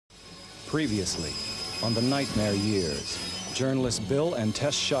Previously, on the Nightmare Years, journalists Bill and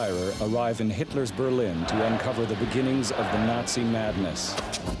Tess Shirer arrive in Hitler's Berlin to uncover the beginnings of the Nazi madness.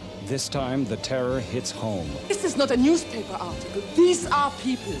 This time, the terror hits home. This is not a newspaper article. These are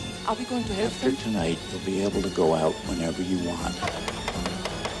people. Are we going to help them? After tonight, you'll be able to go out whenever you want.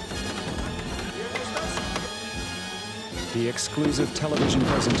 The exclusive television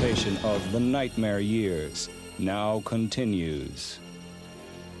presentation of The Nightmare Years now continues.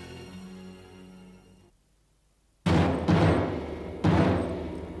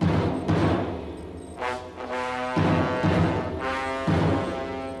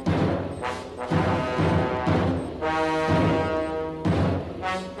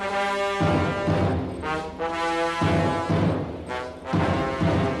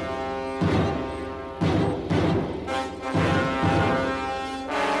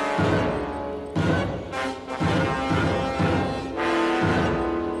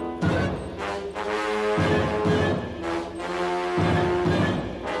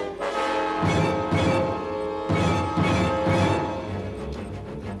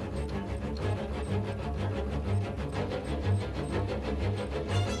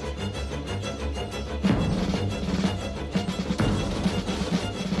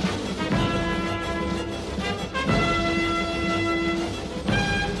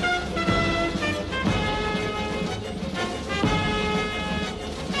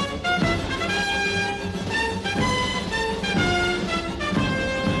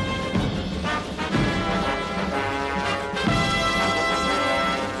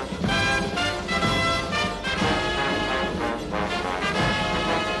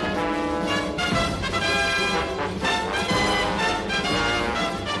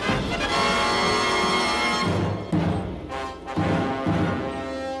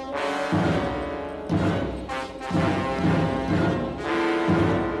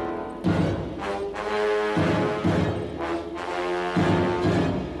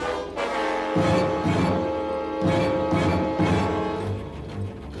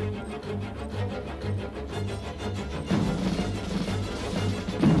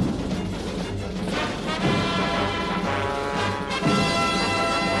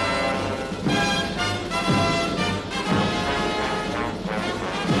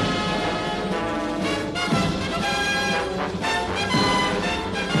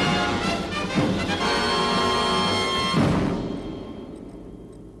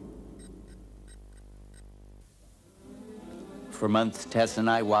 For months, Tess and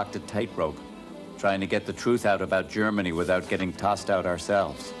I walked a tightrope, trying to get the truth out about Germany without getting tossed out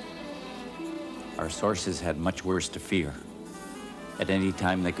ourselves. Our sources had much worse to fear. At any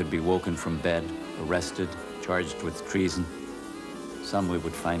time, they could be woken from bed, arrested, charged with treason. Some, we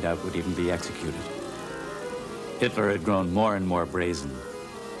would find out, would even be executed. Hitler had grown more and more brazen.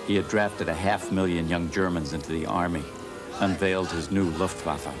 He had drafted 500,000 young Germans into the army, unveiled his new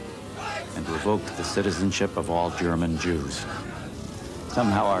Luftwaffe, and revoked the citizenship of all German Jews.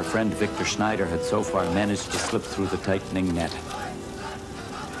 Somehow our friend Victor Schneider had so far managed to slip through the tightening net.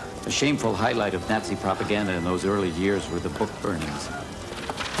 A shameful highlight of Nazi propaganda in those early years were the book burnings.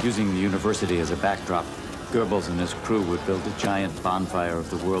 Using the university as a backdrop, Goebbels and his crew would build a giant bonfire of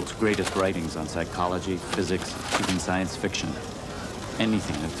the world's greatest writings on psychology, physics, even science fiction.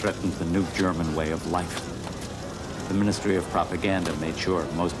 Anything that threatened the new German way of life. The Ministry of Propaganda made sure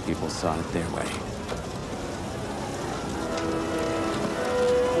most people saw it their way.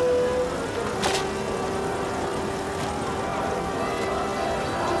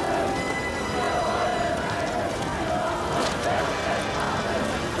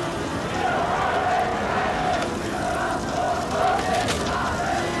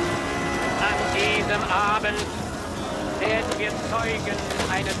 Werden wir Zeugen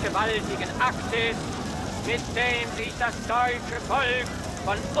eines gewaltigen Aktes, mit dem sich das deutsche Volk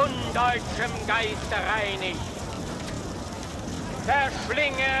von undeutschem Geiste reinigt.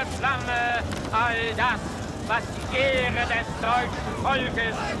 Verschlinge, Flamme, all das, was die Ehre des deutschen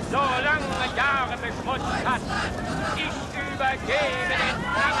Volkes so lange Jahre beschmutzt hat. Ich übergebe den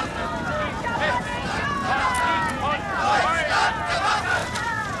Flammen die Schrift von Sigmund Freud.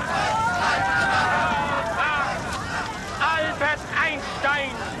 Albert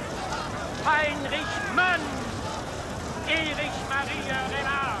Einstein, Heinrich Mann, Erich Maria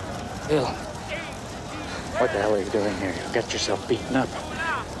Renard. Bill, what the hell are you doing here? You got yourself beaten up.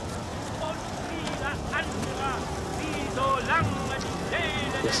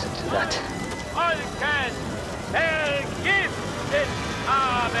 Listen to that. Volkes vergiftet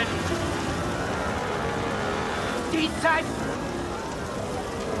haben. Die Zeit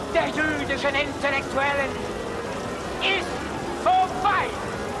der jüdischen Intellektuellen ist vorbei.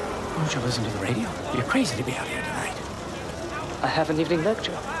 Won't you listen to the radio? You're crazy to be out here tonight. I have an evening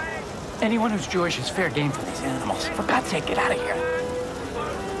lecture. Anyone who's Jewish is fair game for these animals. For God's sake, get out of here.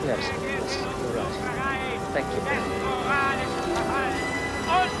 Yes, you're right. Thank you.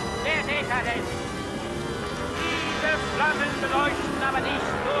 Und der Dekadenz. Diese Flammen beleuchten aber nicht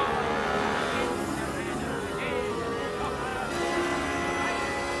nur.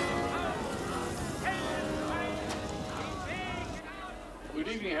 Good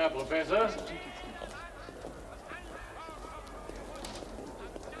evening, Herr Professor.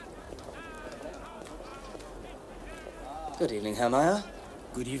 Good evening, Herr Meyer.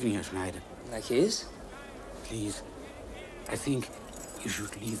 Good evening, Herr Schneider. Like his? Please, I think you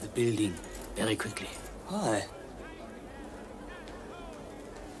should leave the building very quickly. Why?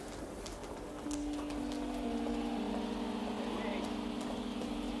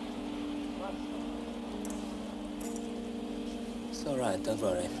 It's all right, don't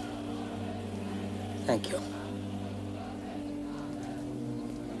worry. Thank you.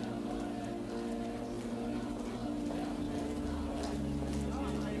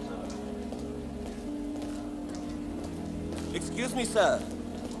 Excuse me, sir.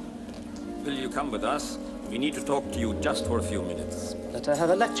 Will you come with us? We need to talk to you just for a few minutes. But I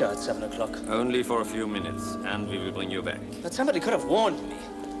have a lecture at 7 o'clock. Only for a few minutes, and we will bring you back. But somebody could have warned me.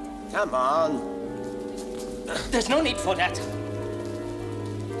 Come on. There's no need for that.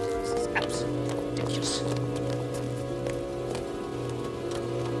 This is absolutely ridiculous.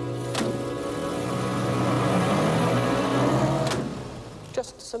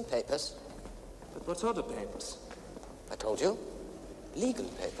 Just some papers. But what sort of papers? I told you. Legal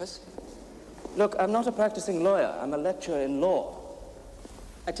papers. Look, I'm not a practicing lawyer. I'm a lecturer in law.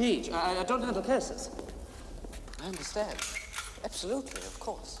 I teach. I don't handle cases. I understand. Absolutely, of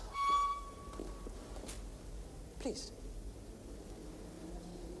course. Please.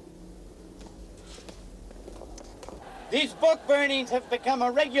 These book burnings have become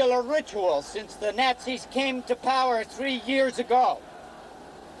a regular ritual since the Nazis came to power 3 years ago.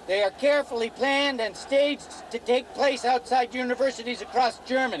 They are carefully planned and staged to take place outside universities across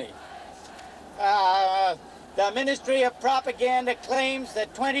Germany. The Ministry of Propaganda claims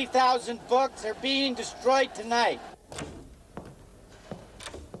that 20,000 books are being destroyed tonight.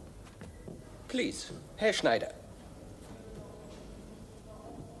 Please, Herr Schneider.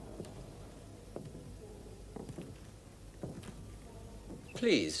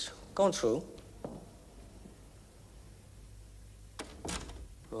 Please, gone through.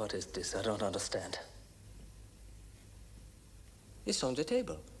 What is this? I don't understand. It's on the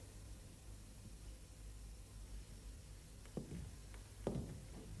table.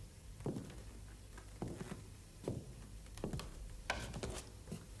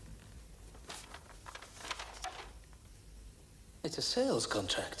 It's a sales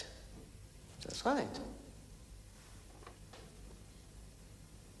contract. That's right.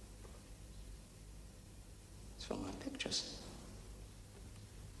 It's for my pictures.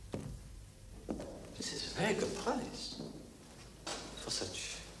 This is a very good price for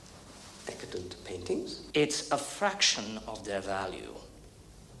such decadent paintings. It's a fraction of their value.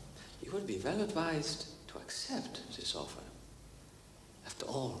 You would be well advised to accept this offer. After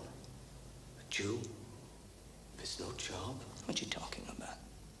all, a Jew with no job. What are you talking about?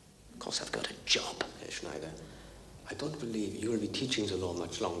 Of course I've got a job. Herr Schneider, I don't believe you will be teaching the law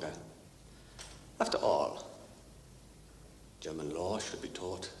much longer. After all, German law should be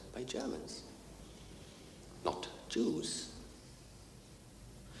taught by Germans, not Jews.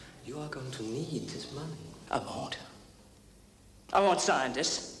 You are going to need this money. I won't. I won't sign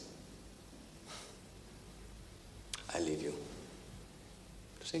this. I leave you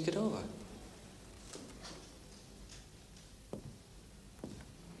to think it over.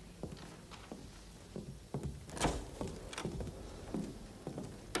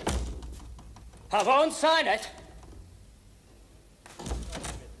 I won't sign it.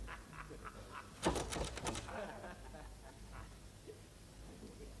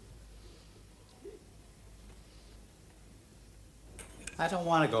 I don't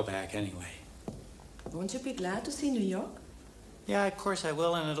want to go back anyway. Won't you be glad to see New York? Yeah, of course I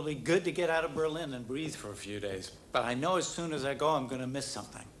will, and it'll be good to get out of Berlin and breathe for a few days. But I know as soon as I go, I'm going to miss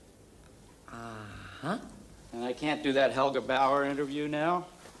something. Uh-huh. And I can't do that Helga Bauer interview now.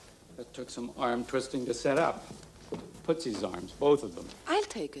 That took some arm twisting to set up. Putsy's arms, both of them. I'll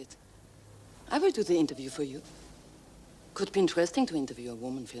take it. I will do the interview for you. Could be interesting to interview a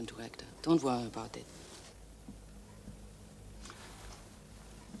woman film director. Don't worry about it.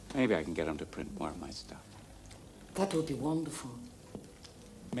 Maybe I can get him to print more of my stuff. That would be wonderful.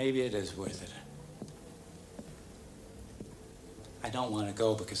 Maybe it is worth it. I don't want to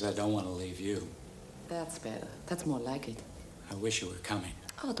go because I don't want to leave you. That's better. That's more like it. I wish you were coming.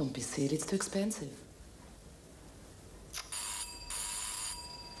 Oh, don't be silly. It's too expensive.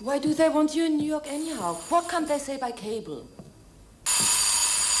 Why do they want you in New York anyhow? What can't they say by cable?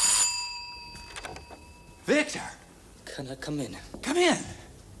 Victor! Can I come in? Come in!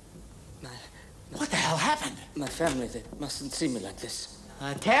 My What the hell happened? My family, they mustn't see me like this.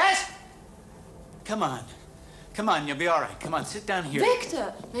 Tess? Come on. Come on, you'll be all right. Come on, sit down here.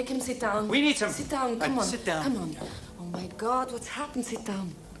 Victor! Make him sit down. We need some... Sit down, come on. Sit down. Come on. Oh, my God, what's happened? Sit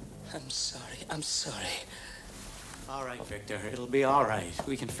down. I'm sorry. I'm sorry. All right, Victor. It'll be all right.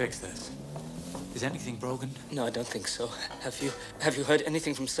 We can fix this. Is anything broken? No, I don't think so. Have you heard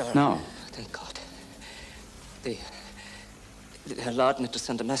anything from Sarah? No. Thank God. Herr Laden had to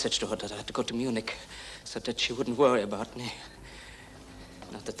send a message to her that I had to go to Munich so that she wouldn't worry about me.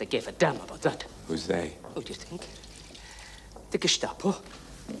 Not that they gave a damn about that. Who's they? Who do you think? The Gestapo.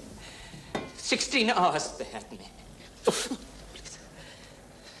 16 hours they had me. Please.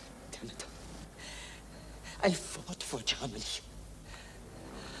 Damn it. I fought for Germany.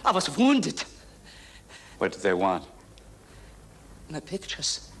 I was wounded. What did they want? My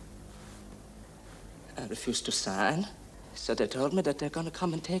pictures. I refused to sign, so they told me that they're going to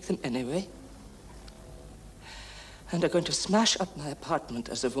come and take them anyway. And they're going to smash up my apartment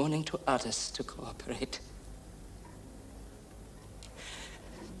as a warning to others to cooperate.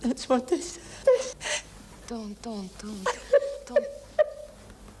 That's what they said. Don't.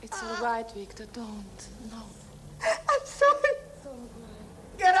 It's all right, Victor. Don't. No. I'm sorry.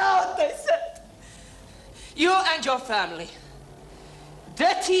 Get out, they said. You and your family.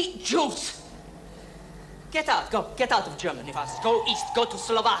 Dirty Jews. Get out. Go. Get out of Germany fast. Go east. Go to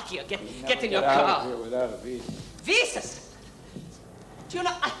Slovakia. Get in your car. Get out of here without a visa. Visas? Do you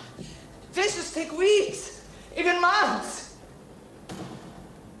know, visas take weeks, even months.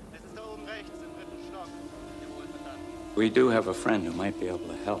 We do have a friend who might be able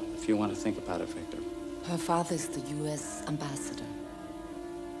to help, if you want to think about it, Victor. Her father is the U.S. ambassador.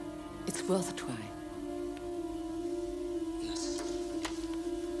 It's worth a try. Yes.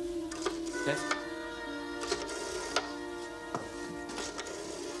 Yes?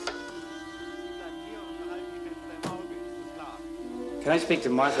 Can I speak to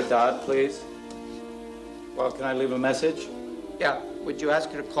Marthe Dodd, please? Well, can I leave a message? Yeah, would you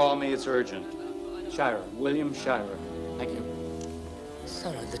ask her to call me? It's urgent. Shirer, William Shirer. Thank you.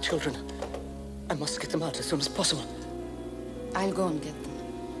 Sarah, the children. I must get them out as soon as possible. I'll go and get them.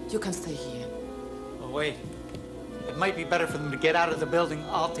 You can stay here. Well, wait. It might be better for them to get out of the building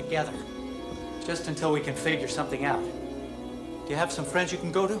altogether. Just until we can figure something out. Do you have some friends you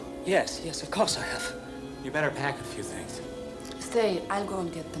can go to? Yes, of course I have. You better pack a few things. Stay. I'll go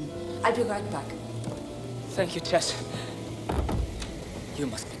and get them. I'll be right back. Thank you, Tess. You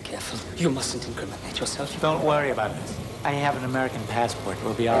must be careful. You mustn't incriminate yourself. Don't worry about it. I have an American passport.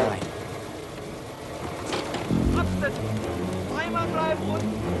 We'll be all right.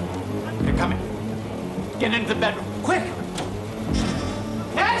 They're coming. Get into the bedroom. Quick!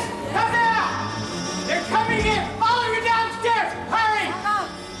 Yes! Come now! They're coming in! All of you downstairs! Hurry!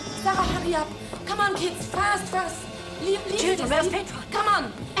 Sarah, hurry up. Come on, kids. Fast. Leave Judy, where's Petra? Come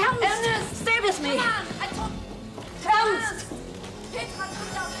on. Ernst, stay with me. Come on. I told... Ernst! Petra,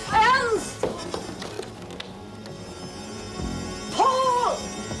 come down. Ernst! Paul!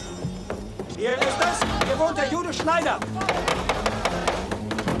 Hier ist es. Hier wohnt der Jude Schneider.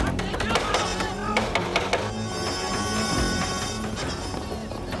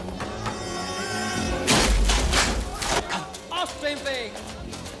 Off dem Weg!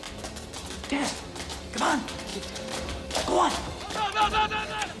 Dad, come on. Go on.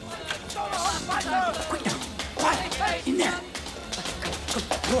 No. Quick now. Quiet. In there.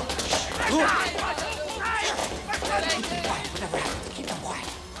 Keep them quiet.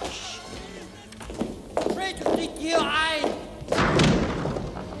 Trete nicht hier ein!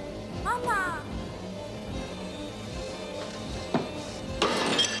 Mama!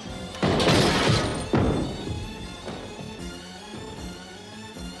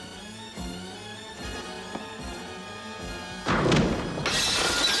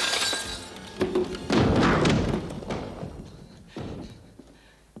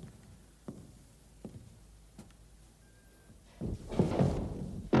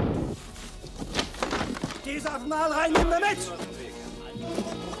 Dieses Mal rein, nimm wir mit.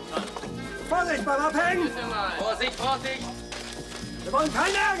 Vorsicht beim Abhängen. Vorsicht! Wir wollen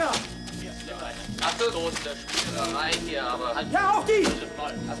keinen Ärger. Hast du große Spielerei hier, aber halt. Ja, auch die.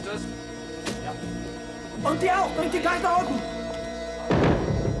 Hast du es? Und die auch. Bringt die gleich da unten.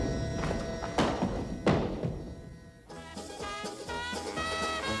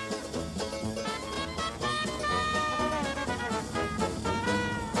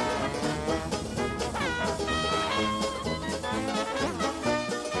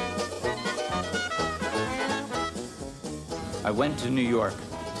 I went to New York,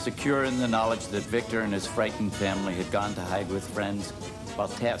 secure in the knowledge that Victor and his frightened family had gone to hide with friends, while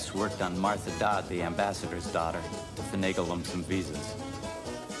Tess worked on Marthe, the ambassador's daughter, to finagle them some visas.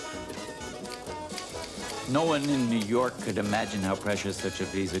 No one in New York could imagine how precious such a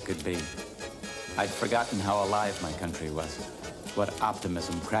visa could be. I'd forgotten how alive my country was, what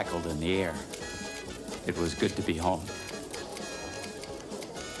optimism crackled in the air. It was good to be home.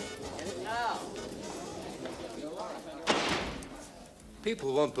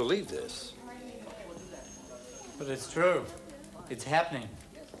 People won't believe this. But it's true. It's happening.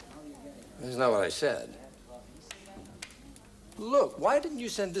 That's not what I said. Look, why didn't you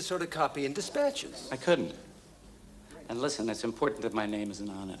send this sort of copy in dispatches? I couldn't. And listen, it's important that my name isn't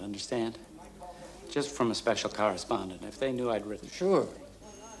on it, understand? Just from a special correspondent. If they knew I'd written... Sure.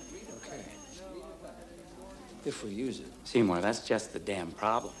 Okay. If we use it. Seymour, that's just the damn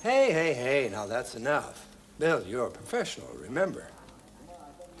problem. Hey, now that's enough. Bill, you're a professional, remember.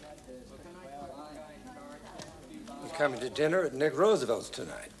 You're coming to dinner at Nick Roosevelt's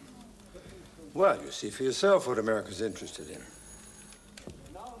tonight. Well, you see for yourself what America's interested in.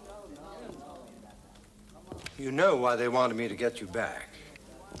 You know why they wanted me to get you back.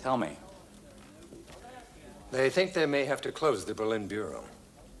 Tell me. They think they may have to close the Berlin bureau.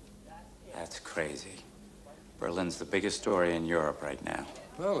 That's crazy. Berlin's the biggest story in Europe right now.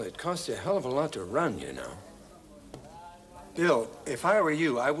 Well, it costs you a hell of a lot to run, you know. Bill, if I were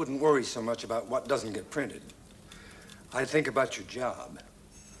you, I wouldn't worry so much about what doesn't get printed. I'd think about your job.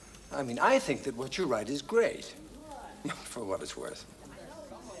 I mean, I think that what you write is great, for what it's worth.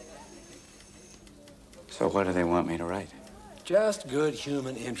 So what do they want me to write? Just good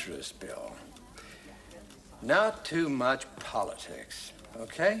human interest, Bill. Not too much politics,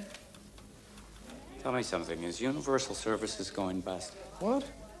 okay? Tell me something. Is Universal Services going bust? What?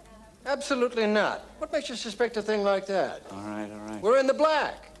 Absolutely not. What makes you suspect a thing like that? All right. We're in the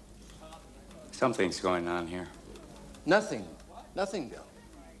black. Something's going on here. Nothing, Bill.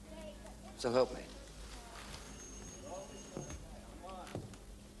 So help me.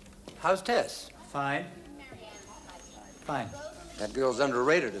 How's Tess? Fine. That girl's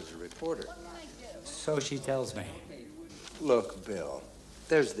underrated as a reporter. So she tells me. Look, Bill,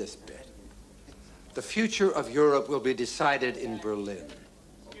 there's this bit. The future of Europe will be decided in Berlin.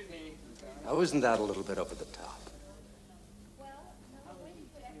 Now, isn't that a little bit over the top?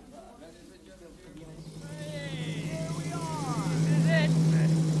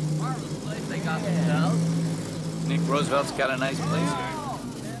 They got themselves. Nick Roosevelt's got a nice place here.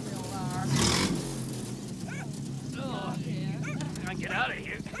 Get out of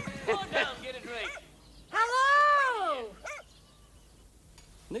here. Go down, get a drink. Hello!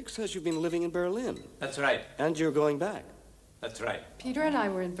 Nick says you've been living in Berlin. That's right. And you're going back. That's right. Peter and I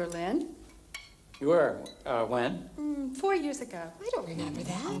were in Berlin. You were? When? 4 years ago. I don't remember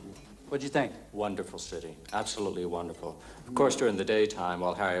that. What'd you think? Wonderful city. Absolutely wonderful. Of course, during the daytime,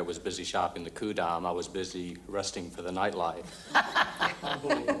 while Harriet was busy shopping the Kudamm, I was busy resting for the nightlife.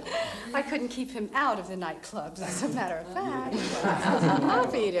 I couldn't keep him out of the nightclubs, as a matter of fact. Oh,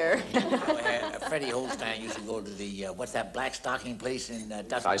 Peter. Freddie Holstein used to go to the, what's that black stocking place in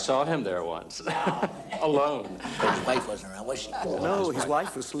Dustin? I saw him there once. Alone. But his wife wasn't around, was she? No, his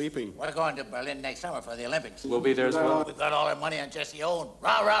wife was sleeping. We're going to Berlin next summer for the Olympics. We'll be there as well. We've got all our money on Jesse Owen.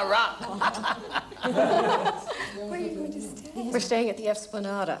 Rah, rah, rah. Where are you going to stay? We're staying at the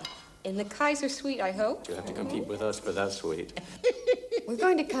Esplanade. In the Kaiser Suite, I hope. You have to compete with us for that suite. We're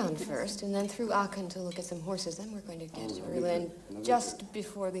going to Cannes first, and then through Aachen to look at some horses. Then we're going to get to Berlin just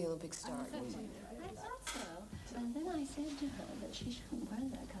before the Olympics start. I thought so. And then I said to her that she shouldn't wear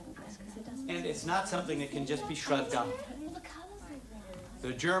that kind of dress because it doesn't... And it's not something that can just be shrugged off. Well, the colors are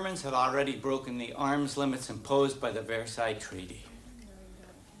very... The Germans have already broken the arms limits imposed by the Versailles Treaty.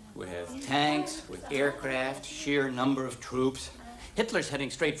 With tanks, with aircraft, sheer number of troops. Hitler's heading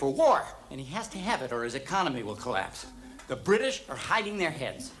straight for war, and he has to have it or his economy will collapse. The British are hiding their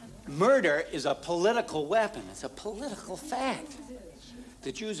heads. Murder is a political weapon. It's a political fact.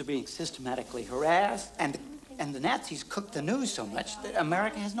 The Jews are being systematically harassed, and the Nazis cook the news so much that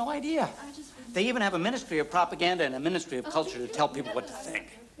America has no idea. They even have a Ministry of Propaganda and a Ministry of Culture to tell people what to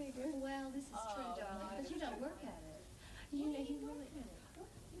think. Well, this is true, darling, but you don't work at it. You really...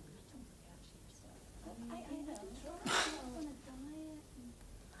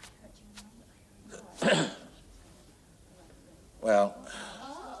 Well,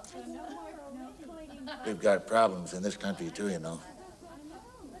 we've got problems in this country, too, you know.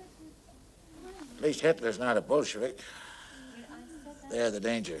 At least Hitler's not a Bolshevik. They're the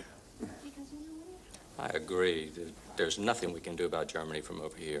danger. I agree. There's nothing we can do about Germany from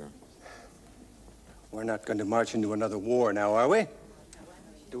over here. We're not going to march into another war now, are we?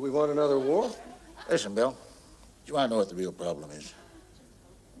 Do we want another war? Listen, Bill, you want to know what the real problem is?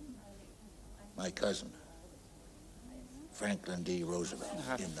 My cousin, Franklin D. Roosevelt,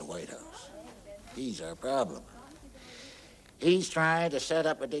 in the White House. He's our problem. He's trying to set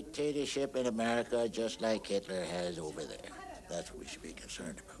up a dictatorship in America just like Hitler has over there. That's what we should be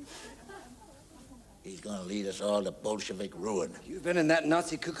concerned about. He's going to lead us all to Bolshevik ruin. You've been in that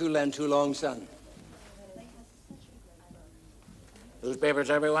Nazi cuckoo land too long, son. Newspapers,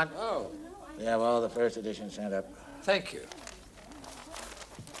 everyone? Oh. We have all the first editions sent up. Thank you.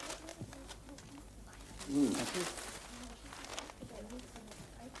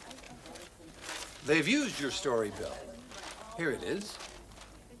 They've used your story, Bill. Here it is.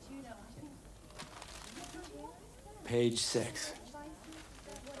 Page 6.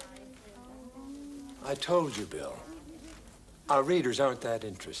 I told you, Bill. Our readers aren't that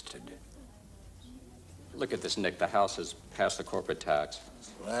interested. Look at this, Nick. The house has passed the corporate tax.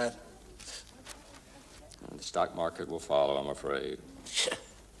 What? And the stock market will follow, I'm afraid.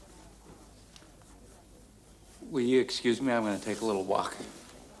 Will you excuse me? I'm going to take a little walk.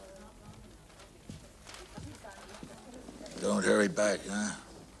 Don't hurry back, huh?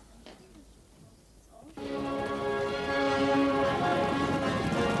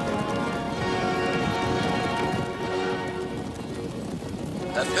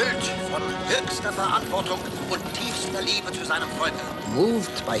 Erfüllt von höchster Verantwortung und tiefster Liebe zu seinem Volk.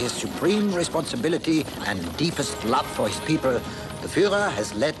 Moved by his supreme responsibility and deepest love for his people, the Führer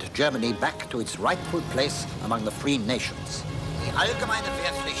has led Germany back to its rightful place among the free nations. Die allgemeine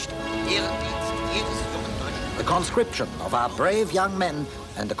Wehrpflicht, Ehrendienst jedes jungen Deutschen. The conscription of our brave young men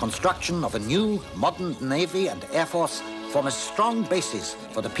and the construction of a new, modern Navy and Air Force form a strong basis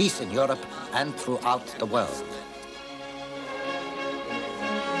for the peace in Europe and throughout the world.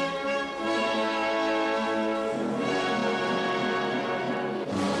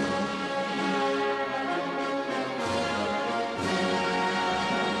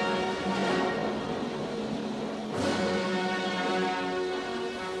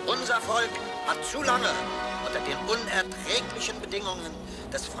 Unser Volk hat zu lange unter den unerträglichen Bedingungen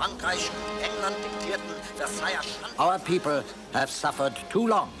des Frankreich und England diktierten Versailler Stand. Our people have suffered too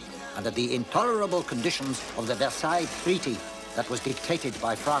long under the intolerable conditions of the Versailles Treaty that was dictated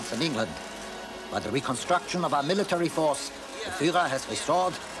by France and England. By the reconstruction of our military force, the Führer has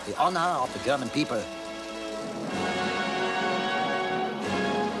restored the honor of the German people.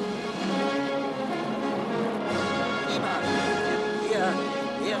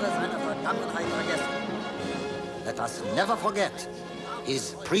 Let us never forget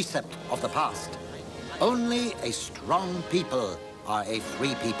his precept of the past. Only a strong people are a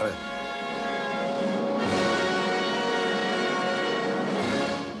free people.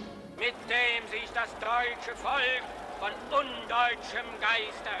 Mit dem sich das deutsche Volk von undeutschem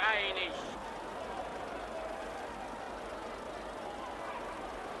Geiste reinigt.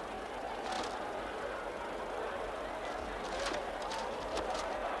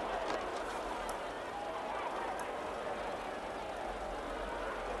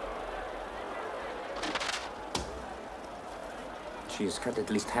 She has cut at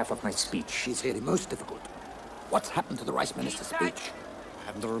least half of my speech. She's really most difficult. What's happened to the Reichsminister's speech? I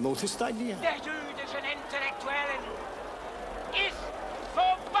haven't the remotest idea. Der jüdischen Intellektuellen ist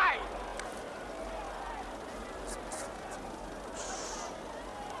vorbei.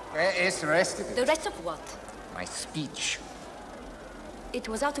 Where is the rest of it? The rest of what? My speech. It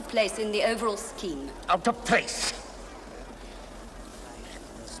was out of place in the overall scheme. Out of place?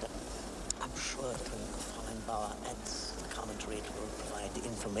 I'm sure that Fräulein Bauer adds the commentary will provide the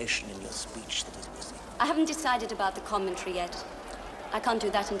information in your speech that is missing. I haven't decided about the commentary yet. I can't do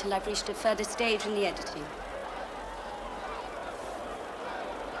that until I've reached a further stage in the editing.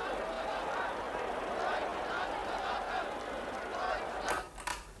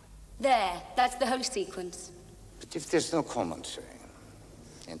 There, that's the whole sequence. But if there's no commentary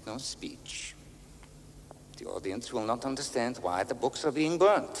and no speech, the audience will not understand why the books are being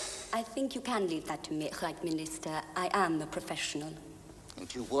burnt. I think you can leave that to me, Reichsminister. I am a professional.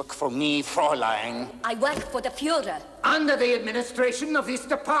 And you work for me, Fräulein. I work for the Führer. Under the administration of this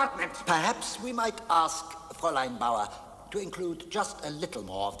department. Perhaps we might ask Fräulein Bauer to include just a little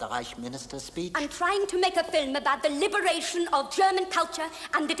more of the Reichsminister's speech. I'm trying to make a film about the liberation of German culture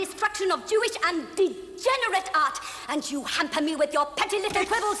and the destruction of Jewish and degenerate art. And you hamper me with your petty little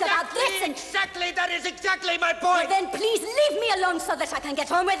quibbles about this and... Exactly, that is exactly my point! Well, then please leave me alone so that I can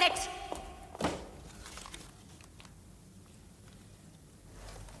get on with it.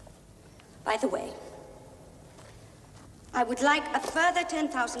 By the way, I would like a further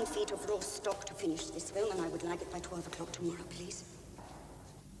 10,000 feet of raw stock to finish this film, and I would like it by 12 o'clock tomorrow, please.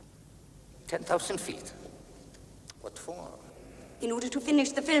 10,000 feet? What for? In order to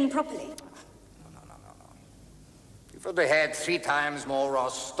finish the film properly. You've already had 3 times more raw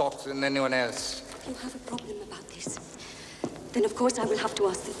stock than anyone else. You have a problem about this. Then, of course, I will have to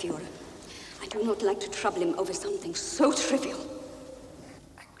ask the Fuhrer. I do not like to trouble him over something so trivial.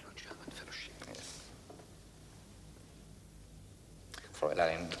 Anglo-German fellowship, yes.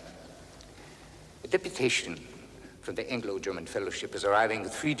 Fräulein, a deputation from the Anglo-German fellowship is arriving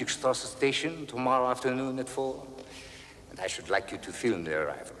at Friedrichstrasse station tomorrow afternoon at 4. And I should like you to film their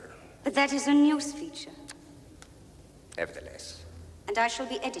arrival. But that is a news feature. Nevertheless. And I shall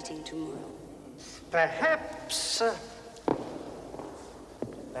be editing tomorrow. Perhaps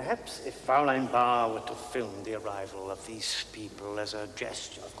if Fräulein Bauer were to film the arrival of these people as a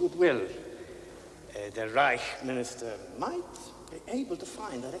gesture of goodwill, the Reich minister might be able to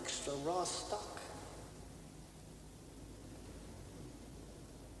find that extra raw stock.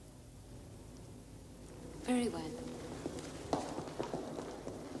 Very well.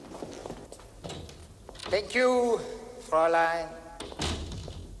 Thank you, Fräulein.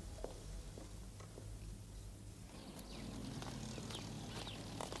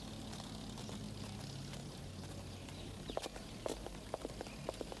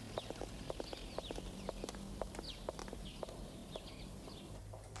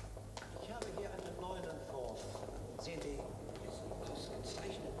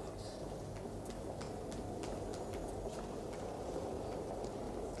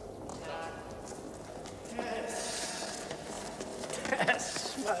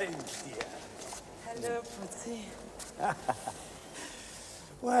 Hello, Pussy.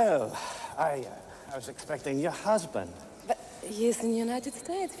 Well, I was expecting your husband. But he is in the United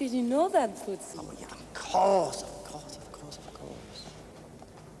States. Did you know that, Pussy? Oh, yeah, of course.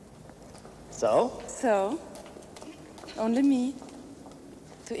 So? So, only me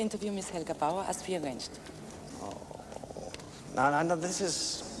to interview Miss Helga Bauer as we arranged. Oh, no, this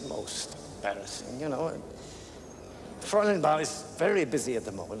is most embarrassing, you know. Fräulein Bauer is very busy at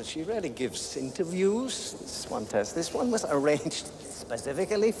the moment. She rarely gives interviews. This one was arranged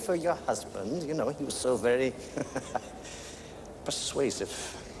specifically for your husband. You know, he was so very persuasive.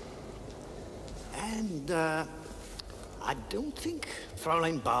 And I don't think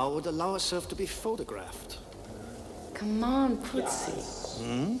Fräulein Bauer would allow herself to be photographed. Come on, Pussy.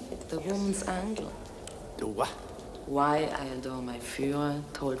 Hmm? The woman's angle. The what? Why I adore my Führer,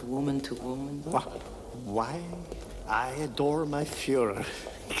 told woman to woman. What? Why I adore my Führer.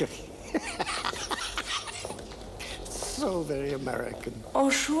 So very American. Oh,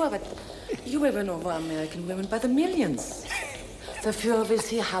 sure, but you will win over American women by the millions. The Führer will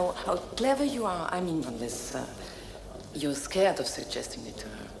see how clever you are. I mean, unless you're scared of suggesting it to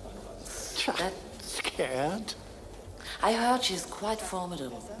her. Scared? I heard she's quite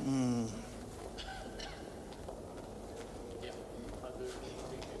formidable. Mm.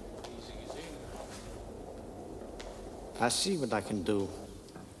 I see what I can do.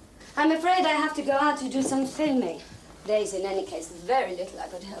 I'm afraid I have to go out to do some filming. There's, in any case, very little I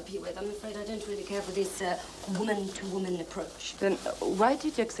could help you with. I'm afraid I don't really care for this woman-to-woman approach. Then why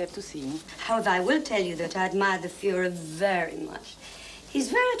did you accept to see him? However, I will tell you that I admire the Führer very much. He's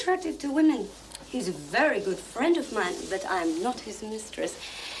very attractive to women. He's a very good friend of mine, but I'm not his mistress.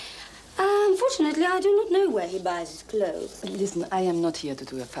 Unfortunately, I do not know where he buys his clothes. Listen, I am not here to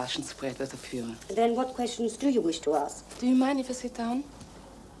do a fashion spread with the Führer. Then what questions do you wish to ask? Do you mind if I sit down?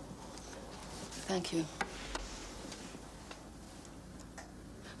 Thank you.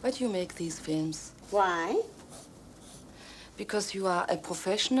 Why do you make these films? Why? Because you are a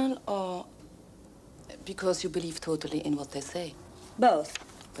professional or because you believe totally in what they say? Both.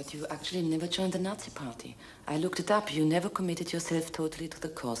 But you actually never joined the Nazi party. I looked it up. You never committed yourself totally to the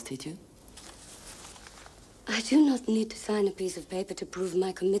cause, did you? I do not need to sign a piece of paper to prove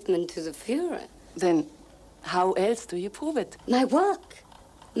my commitment to the Führer. Then how else do you prove it? My work.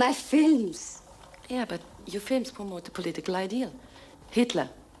 My films. Yeah, but your films promote the political ideal. Hitler.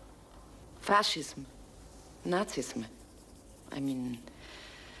 Fascism. Nazism. I mean,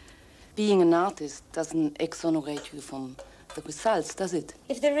 being an artist doesn't exonerate you from the results, does it?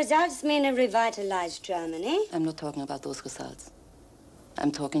 If the results mean a revitalized Germany... I'm not talking about those results.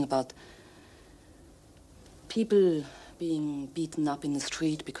 I'm talking about people being beaten up in the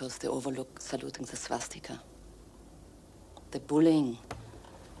street because they overlook saluting the swastika. The bullying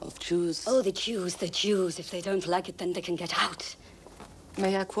of Jews. Oh, the Jews. If they don't like it, then they can get out.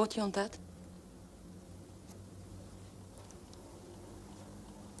 May I quote you on that?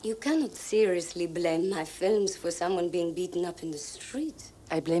 You cannot seriously blame my films for someone being beaten up in the street.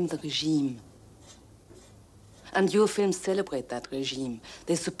 I blame the regime. And your films celebrate that regime.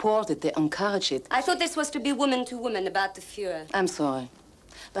 They support it, they encourage it. I thought this was to be woman to woman about the Fuhrer. I'm sorry.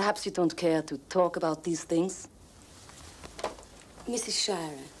 Perhaps you don't care to talk about these things? Mrs.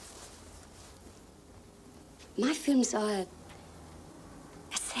 Shirer, my films are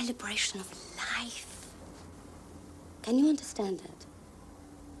a celebration of life. Can you understand that?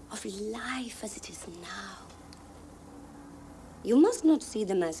 Of life as it is now. You must not see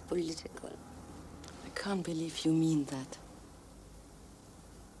them as political. I can't believe you mean that.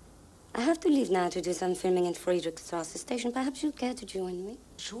 I have to leave now to do some filming at Friedrichstrasse station. Perhaps you'd care to join me?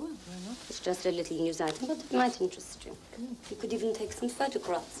 Sure, why not? It's just a little news item, but it might interest you. You could even take some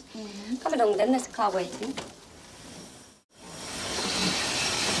photographs. Come along then, there's a car waiting.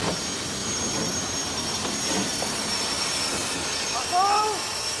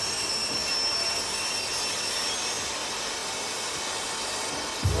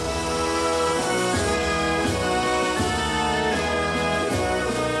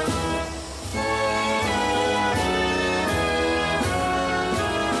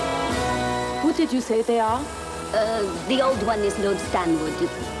 Did you say they are? The old one is Lord Stanwood,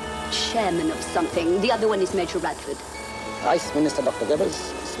 chairman of something. The other one is Major Radford. Vice Minister Dr.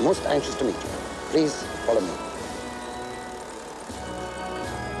 Goebbels is most anxious to meet you. Please follow me.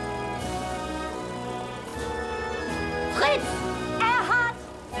 Fritz! Erhard!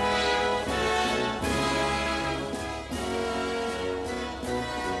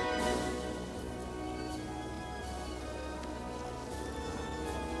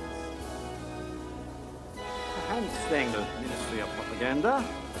 Hans Stengel, Ministry of Propaganda.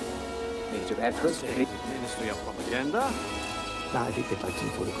 Major Radford. Ministry of Propaganda. Now, I think they'd like some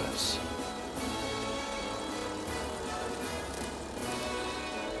photographs.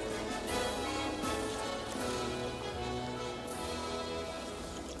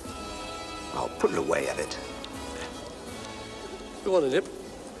 I'll put it away, Abbott. You want a nip?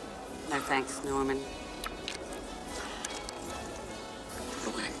 No, thanks, Norman.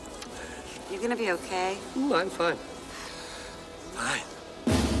 You gonna be okay? I'm fine. Fine.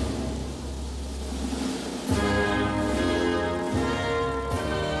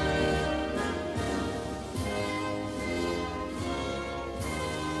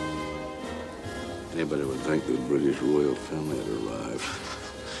 Anybody would think the British royal family had arrived.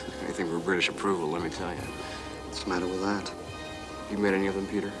 Anything for British approval, let me tell you. What's the matter with that? You met any of them,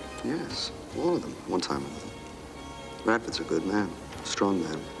 Peter? Yes, all of them, one time or another. Radford's a good man, a strong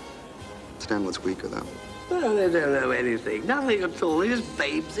man. Stanwood's weaker, though. Well, they don't know anything. Nothing at all. They're just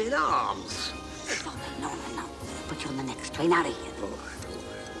babes in arms. No. Put you on the next train out of here. All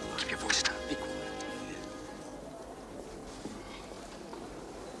right. Keep your voice down. Be quiet.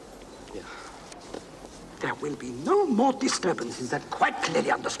 Yeah. There will be no more disturbances. That's quite clearly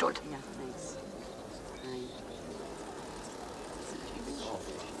understood. Yeah, thanks.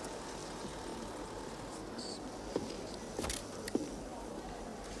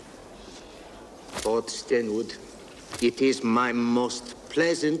 Lord Stanwood, it is my most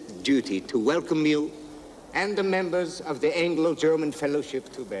pleasant duty to welcome you and the members of the Anglo-German Fellowship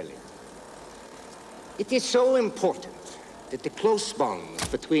to Berlin. It is so important that the close bonds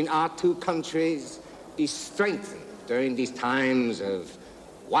between our two countries be strengthened during these times of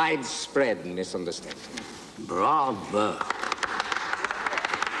widespread misunderstanding. Bravo.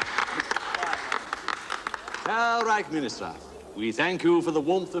 Herr Reich Minister, we thank you for the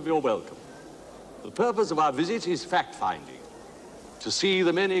warmth of your welcome. The purpose of our visit is fact-finding, to see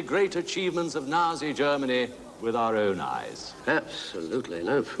the many great achievements of Nazi Germany with our own eyes. Absolutely,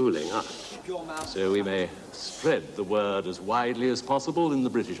 no fooling us. So we may spread the word as widely as possible in the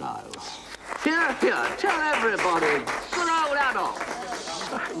British Isles. Here, tell everybody. Good old Adolf.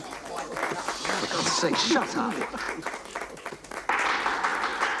 For God's sake, shut up.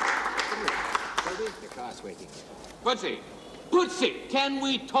 The car's waiting. Putsy, can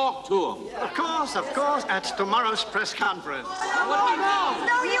we talk to him? Of course, at tomorrow's press conference.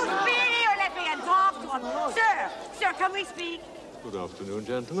 No, you be here, let me and talk to him. Sir, can we speak? Good afternoon,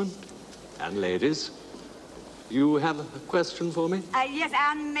 gentlemen and ladies. You have a question for me? Yes,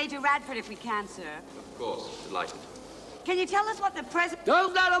 and Major Radford, if we can, sir. Of course, delighted. Can you tell us what the president...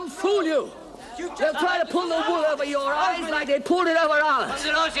 Don't let them fool you. They'll try to pull the wool over your eyes like they pulled it over ours.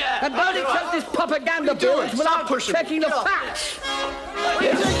 And don't accept this propaganda bills without checking the facts.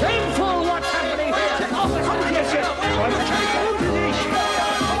 It's shameful what's happening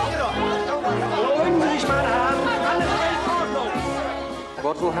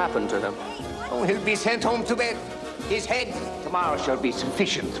What will happen to him? Oh, he'll be sent home to bed. His head tomorrow shall be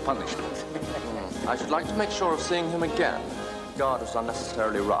sufficient punishment. I should like to make sure of seeing him again. God was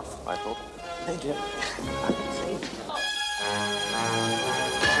unnecessarily rough, I thought. Thank you.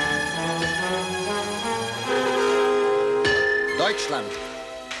 Deutschland.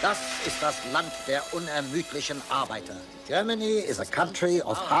 Das ist das Land der unermüdlichen Arbeiter. Germany is a country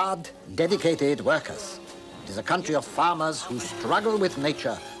of hard, dedicated workers. It is a country of farmers who struggle with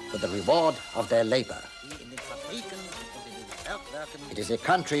nature for the reward of their labor. It is a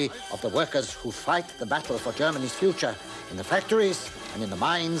country of the workers who fight the battle for Germany's future in the factories and in the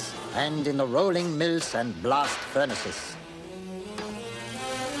mines and in the rolling mills and blast furnaces.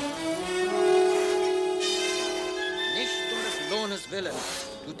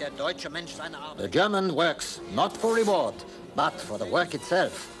 The German works not for reward, but for the work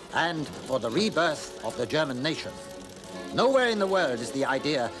itself and for the rebirth of the German nation. Nowhere in the world is the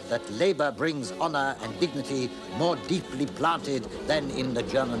idea that labor brings honor and dignity more deeply planted than in the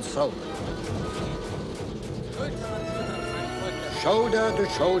German soul. Shoulder to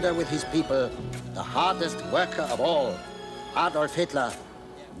shoulder with his people, the hardest worker of all, Adolf Hitler,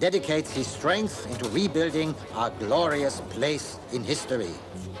 dedicates his strength into rebuilding our glorious place in history.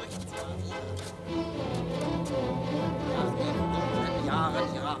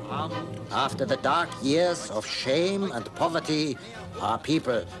 After the dark years of shame and poverty, our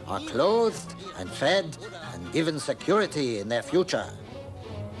people are clothed and fed and given security in their future.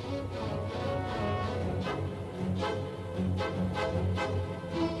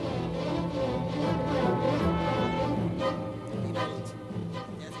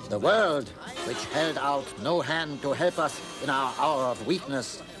 The world, which held out no hand to help us in our hour of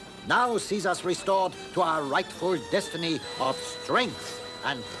weakness, now sees us restored to our rightful destiny of strength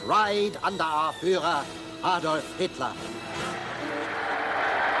and pride under our Führer, Adolf Hitler.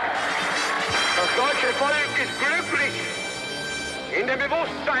 Das deutsche Volk ist glücklich in dem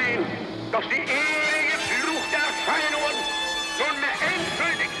Bewusstsein, dass die ewige Flucht der Erscheinungen nunmehr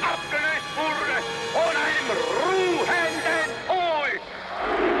endgültig abgelöst wurde von einem ruhenden Volk.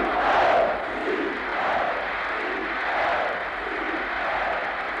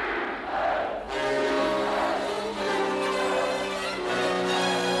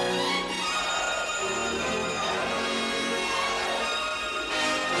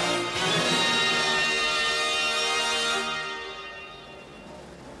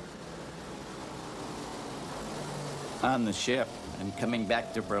 On the ship and coming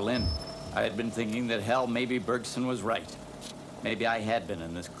back to Berlin, I had been thinking that hell, maybe Bergson was right. Maybe I had been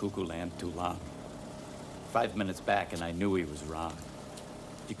in this cuckoo land too long. 5 minutes back and I knew he was wrong.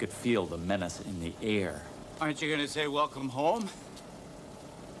 You could feel the menace in the air. Aren't you gonna say welcome home?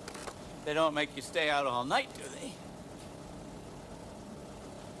 They don't make you stay out all night, do they?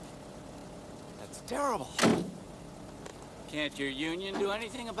 That's terrible. Can't your union do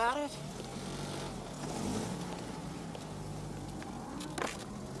anything about it?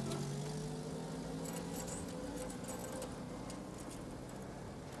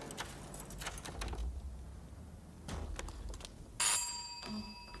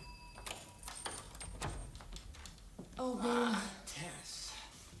 Oh, Bill. Tess.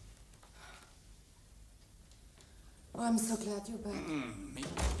 Oh, I'm so glad you're back. Me.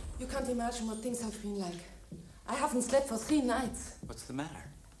 You can't imagine what things have been like. I haven't slept for 3 nights. What's the matter?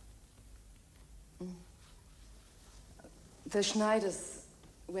 The Schneiders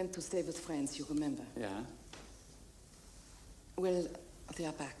went to stay with friends, you remember? Yeah? Well, they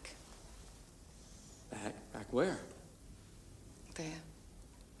are back. Back where? There.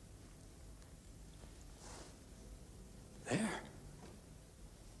 There?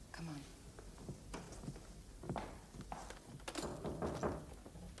 Come on.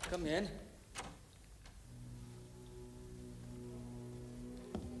 Come in.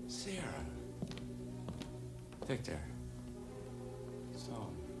 Sarah. Victor.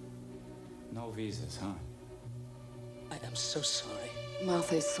 So, no visas, huh? I am so sorry.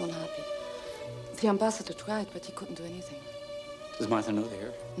 Marthe is so happy. The ambassador tried, but he couldn't do anything. Does Martha know they're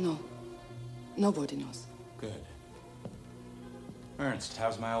here? No. Nobody knows. Good. Ernst,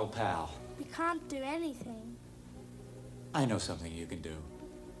 how's my old pal? We can't do anything. I know something you can do.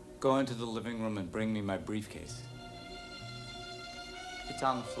 Go into the living room and bring me my briefcase. It's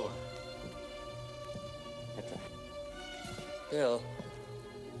on the floor. Petra. Bill,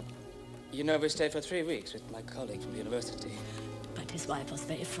 you know we stayed for 3 weeks with my colleague from the university. But his wife was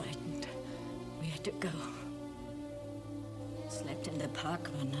very frightened. We had to go. Slept in the park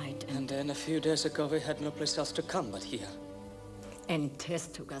one night. And then a few days ago we had no place else to come but here. And Tess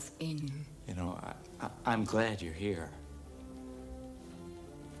took us in. You know, I'm glad you're here.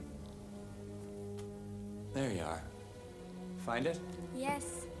 There you are. Find it?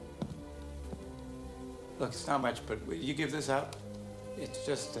 Yes. Look, it's not much, but will you give this up? It's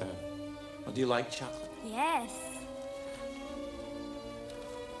just, well, do you like chocolate? Yes.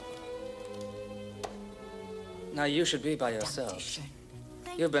 Now you should be by yourselves.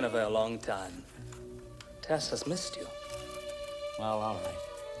 You've been away a long time. Tess has missed you. Well, all right.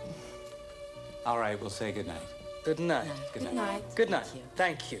 All right, we'll say good night. Good night. Good night. Good night. Good night.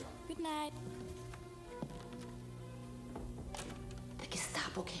 Thank you. Good night. The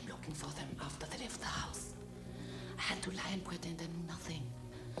Gestapo came looking for them after they left the house. I had to lie and pretend I knew nothing.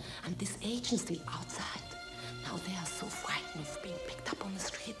 And this agent's still outside. Now they are so frightened of being picked up on the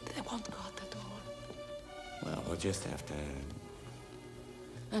street, they won't go out at all. Well, we'll just have to...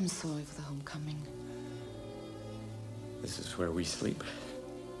 I'm sorry for the homecoming. This is where we sleep.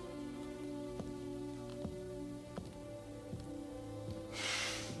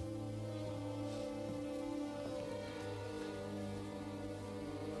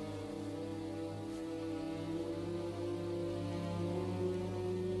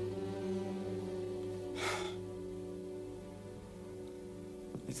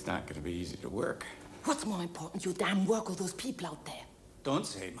 It's not going to be easy to work. What's more important, your damn work or those people out there? Don't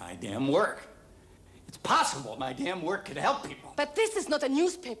say my damn work. It's possible my damn work could help people. But this is not a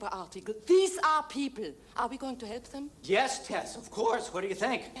newspaper article. These are people. Are we going to help them? Yes, Tess, of course. What do you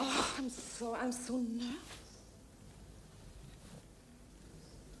think? Oh, I'm so nervous.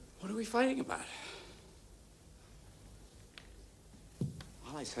 What are we fighting about?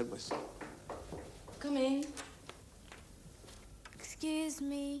 All I said was... Come in. Excuse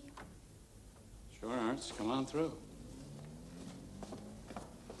me. Sure, Arts. Come on through.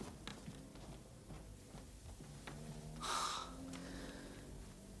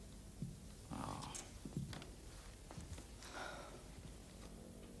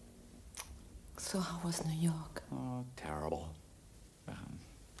 So how was New York? Oh, terrible.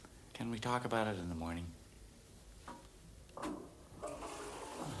 Can we talk about it in the morning?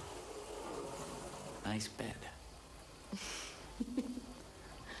 Nice bed.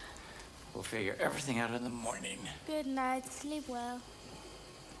 We'll figure everything out in the morning. Good night. Sleep well.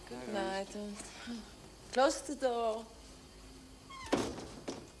 Good night. Close the door.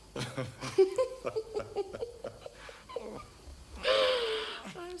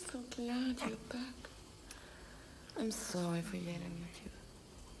 I'm so glad you're back. I'm sorry for yelling at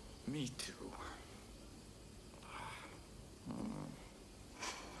you. Me too.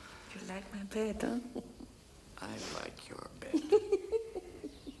 You like my bed, huh? I like your bed.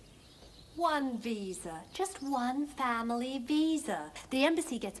 One visa, just one family visa. The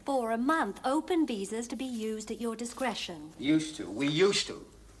embassy gets 4 a month, open visas to be used at your discretion. Used to. We used to.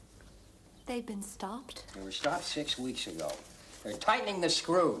 They've been stopped? They were stopped 6 weeks ago. They're tightening the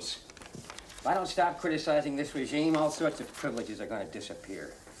screws. If I don't stop criticizing this regime, all sorts of privileges are going to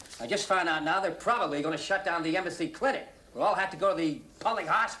disappear. I just found out now they're probably going to shut down the embassy clinic. We'll all have to go to the public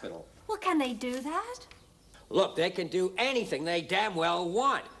hospital. Well, can they do that? Look, they can do anything they damn well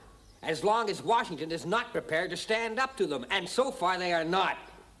want, as long as Washington is not prepared to stand up to them, and so far they are not.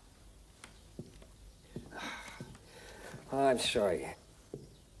 I'm sorry.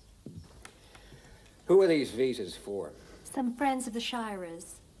 Who are these visas for? Some friends of the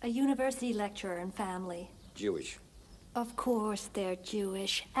Shirers, a university lecturer and family. Jewish. Of course they're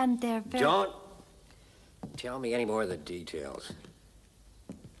Jewish, and they're very... Don't tell me any more of the details.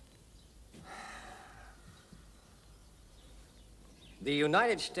 The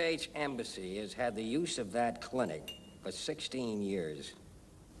United States Embassy has had the use of that clinic for 16 years.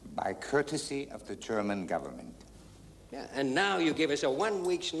 By courtesy of the German government. Yeah, and now you give us a 1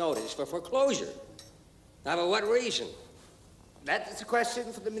 week's notice for foreclosure. Now, for what reason? That is a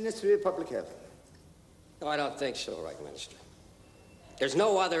question for the Ministry of Public Health. No, I don't think so, Reich Minister. There's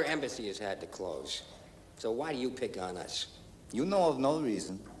no other embassy has had to close. So why do you pick on us? You know of no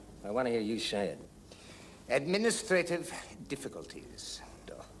reason. I want to hear you say it. Administrative difficulties.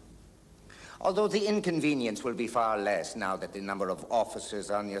 Although the inconvenience will be far less now that the number of officers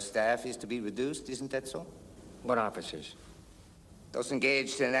on your staff is to be reduced, isn't that so? What officers? Those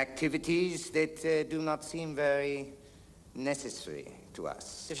engaged in activities that do not seem very necessary to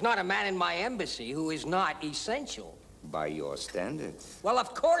us. There's not a man in my embassy who is not essential. By your standards. Well,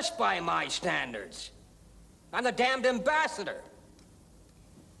 of course by my standards. I'm the damned ambassador.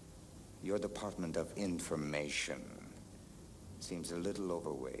 Your Department of Information seems a little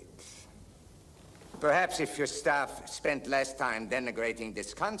overweight. Perhaps if your staff spent less time denigrating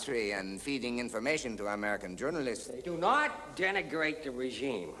this country and feeding information to American journalists... They do not denigrate the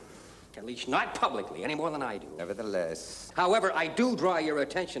regime. At least not publicly, any more than I do. Nevertheless... However, I do draw your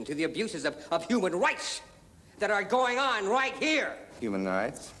attention to the abuses of human rights that are going on right here. Human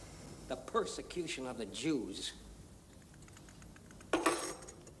rights? The persecution of the Jews.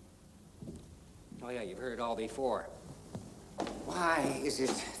 Oh, yeah, you've heard it all before. Why is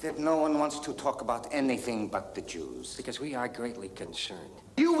it that no one wants to talk about anything but the Jews? Because we are greatly concerned.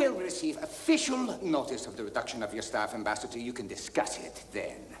 You will receive official notice of the reduction of your staff, Ambassador. You can discuss it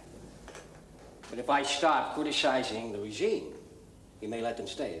then. But if I stop criticizing the regime, you may let them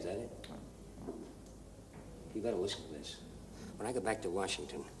stay, is that it? You better listen to this. When I go back to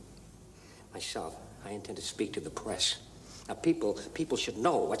Washington, myself, I intend to speak to the press. Now, people should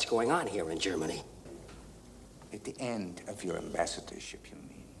know what's going on here in Germany. At the end of your ambassadorship, you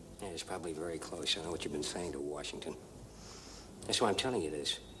mean? Yeah, it's probably very close. I know what you've been saying to Washington. That's why I'm telling you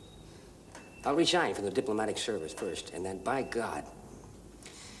this. I'll resign from the diplomatic service first, and then, by God,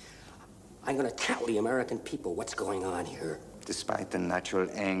 I'm going to tell the American people what's going on here. Despite the natural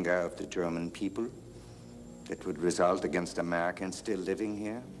anger of the German people that would result against Americans still living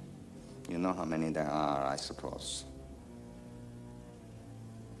here? You know how many there are, I suppose.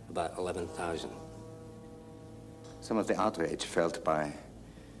 About 11,000. Some of the outrage felt by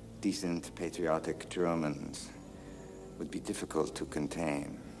decent, patriotic Germans would be difficult to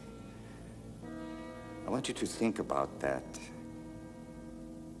contain. I want you to think about that,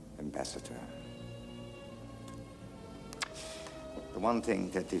 Ambassador. The one thing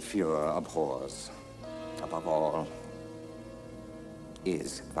that the Führer abhors, above all,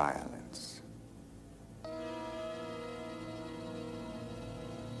 is violence.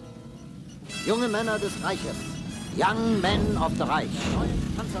 Junge Männer des Reiches, young men of the Reich.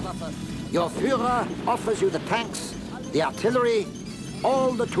 Your Führer offers you the tanks, the artillery,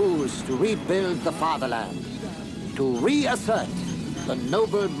 all the tools to rebuild the fatherland, to reassert the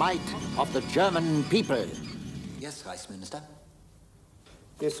noble might of the German people. Yes, Reichsminister.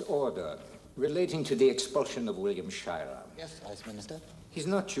 This order relating to the expulsion of William Shirer. Yes, Reichsminister. He's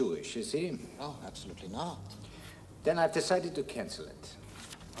not Jewish, is he? Oh, absolutely not. Then I've decided to cancel it.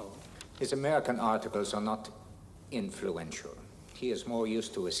 Oh. His American articles are not influential. He is more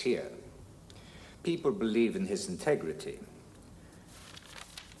used to us here. People believe in his integrity.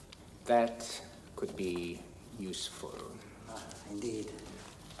 That could be useful. Indeed.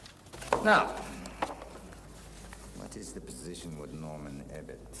 Now, what is the position with Norman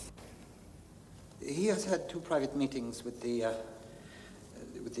Abbott? He has had 2 private meetings with the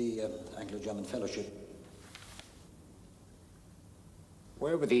Anglo-German Fellowship.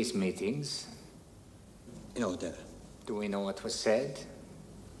 Where were these meetings? In order. Do we know what was said?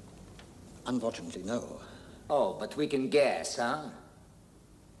 Unfortunately, no. Oh, but we can guess, huh?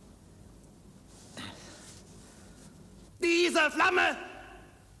 Diese Flamme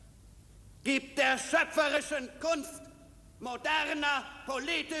gibt der schöpferischen Kunst moderner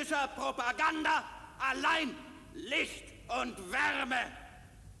politischer Propaganda allein Licht und Wärme.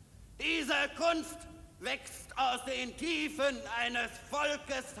 Diese Kunst wächst aus den Tiefen eines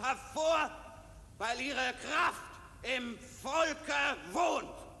Volkes hervor, weil ihre Kraft im Volke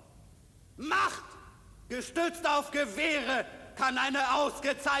wohnt. Macht, gestützt auf Gewehre, kann eine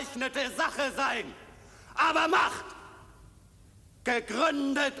ausgezeichnete Sache sein. Aber Macht,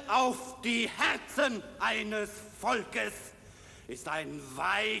 gegründet auf die Herzen eines Volkes, ist ein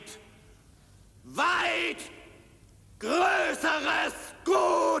weit, weit größeres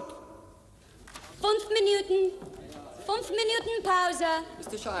Gut. 5 Minuten. 5 Minuten Pause.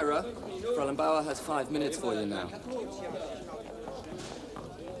 Mr. Shirer, Fräulein Bauer has 5 minutes for you now.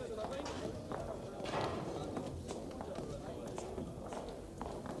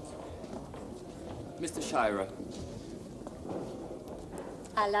 Mr. Shirer.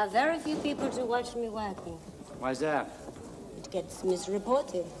 I allow very few people to watch me working. Why's that? It gets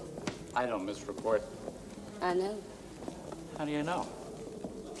misreported. I don't misreport. I know. How do you know?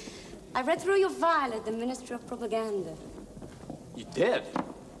 I read through your file at the Ministry of Propaganda. You did?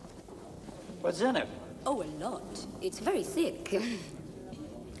 What's in it? Oh, a lot. It's very thick.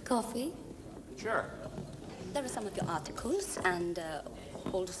 Coffee? Sure. There are some of your articles and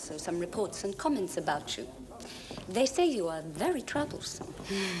also some reports and comments about you. They say you are very troublesome.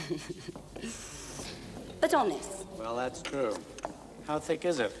 But honest. Well, that's true. How thick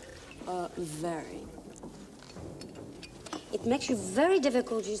is it? Very. It makes you very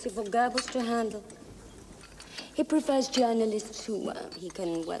difficult, you see, for Goebbels to handle. He prefers journalists who he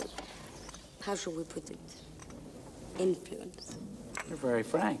can, well, how shall we put it, influence. You're very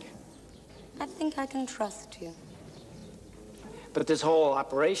frank. I think I can trust you. But this whole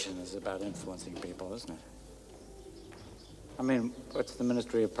operation is about influencing people, isn't it? I mean, what's the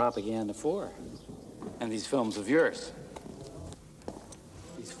Ministry of Propaganda for? And these films of yours?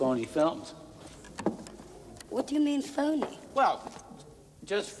 These phony films? What do you mean, phony? Well,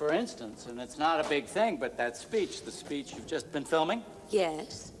 just for instance, and it's not a big thing, but that speech, the speech you've just been filming?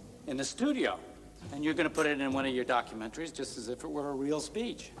 Yes. In the studio. And you're going to put it in one of your documentaries just as if it were a real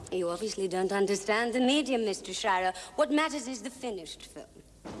speech. You obviously don't understand the medium, Mr. Shirer. What matters is the finished film.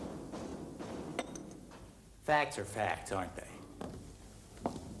 Facts are facts, aren't they?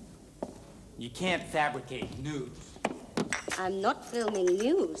 You can't fabricate news. I'm not filming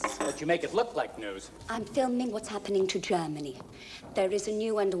news. But you make it look like news. I'm filming what's happening to Germany. There is a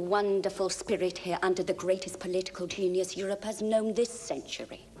new and wonderful spirit here under the greatest political genius Europe has known this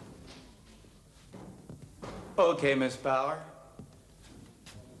century. Okay, Miss Bauer.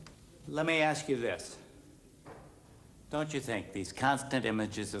 Let me ask you this. Don't you think these constant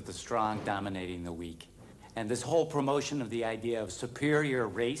images of the strong dominating the weak and this whole promotion of the idea of superior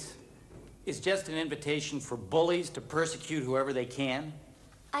race is just an invitation for bullies to persecute whoever they can?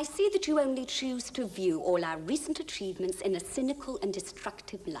 I see that you only choose to view all our recent achievements in a cynical and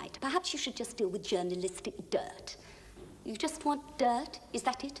destructive light. Perhaps you should just deal with journalistic dirt. You just want dirt? Is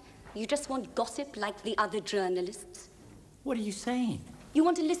that it? You just want gossip like the other journalists? What are you saying? You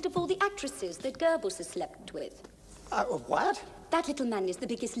want a list of all the actresses that Goebbels has slept with? What? That little man is the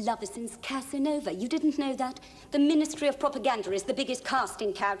biggest lover since Casanova. You didn't know that? The Ministry of Propaganda is the biggest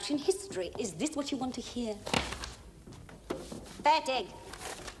casting couch in history. Is this what you want to hear? Fertig.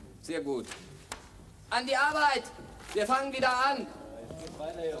 Sehr gut. An die Arbeit! Wir fangen wieder an!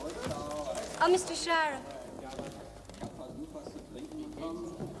 Oh, Mr. Shirer.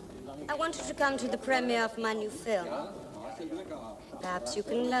 I want you to come to the premiere of my new film. Perhaps you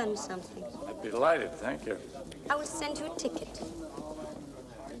can learn something. I'd be delighted, thank you. I will send you a ticket.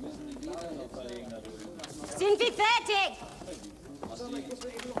 Sind wir fertig?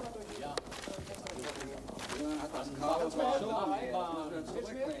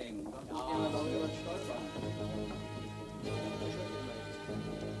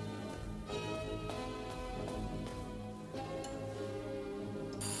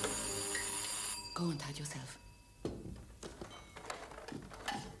 Go and hide yourself.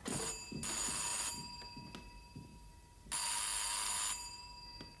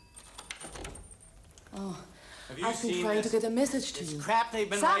 Oh, Have you I've been seen trying this? to get a message to This you. crap they've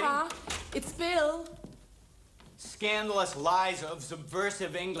been Sarah, writing? it's Bill. Scandalous lies of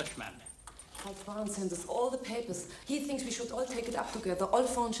subversive Englishmen. Alphonse sends us all the papers. He thinks we should all take it up together, all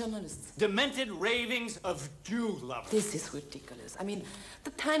foreign journalists. Demented ravings of Jew lovers. This is ridiculous. I mean,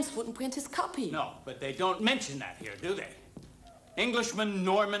 the Times wouldn't print his copy. No, but they don't mention that here, do they? Englishman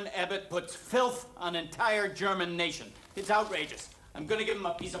Norman Abbott puts filth on entire German nation. It's outrageous. I'm going to give him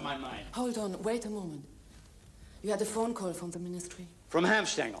a piece of my mind. Hold on, wait a moment. You had a phone call from the ministry? From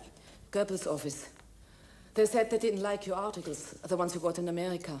Hamstengel. Goebbels' office. They said they didn't like your articles, the ones you got in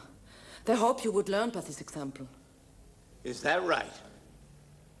America. They hope you would learn by this example. Is that right?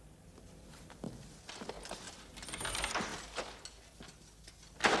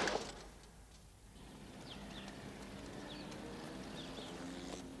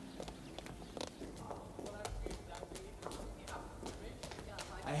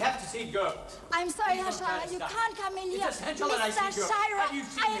 I have to see Goebbels. I'm sorry, Please Herr don't try to Shirer. You stop. can't come in here. It's essential that I see Mr. Goebbels. Shirer, Have you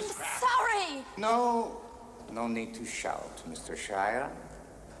seen I'm this crap? sorry. No need to shout, Mr. Shirer.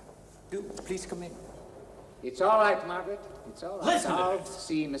 Do please come in. It's all right, Margaret. It's all right. Listen to I'll this.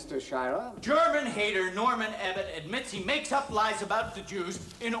 see Mr. Shirer. German hater Norman Abbott admits he makes up lies about the Jews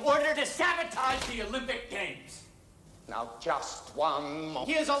in order to sabotage the Olympic Games. Now, just one moment.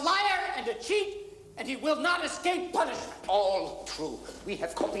 He is a liar and a cheat, and he will not escape punishment. All true. We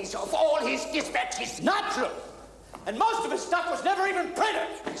have copies of all his dispatches. Not true. And most of his stuff was never even printed.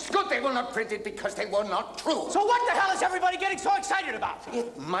 It's good they were not printed because they were not true. So what the hell is everybody getting so excited about?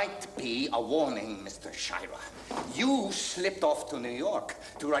 It might be a warning, Mr. Shirer. You slipped off to New York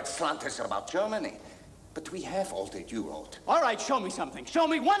to write slanters about Germany. But we have all that you wrote. All right, show me something. Show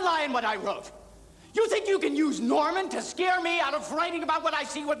me one lie in what I wrote. You think you can use Norman to scare me out of writing about what I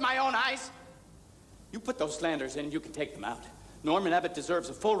see with my own eyes? You put those slanders in, you can take them out. Norman Abbott deserves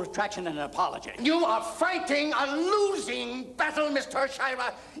a full retraction and an apology. You are fighting a losing battle, Mr.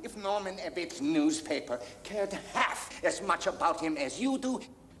 Shirer. If Norman Abbott's newspaper cared half as much about him as you do,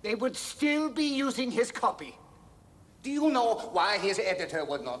 they would still be using his copy. Do you know why his editor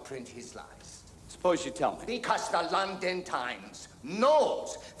would not print his lies? Suppose you tell me. Because the London Times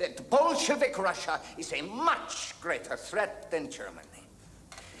knows that Bolshevik Russia is a much greater threat than Germany.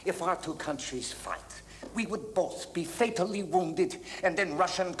 If our two countries fight, we would both be fatally wounded, and then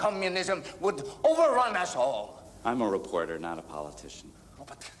Russian communism would overrun us all. I'm a reporter, not a politician. Oh,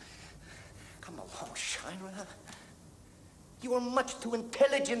 but come along, Shirer. You are much too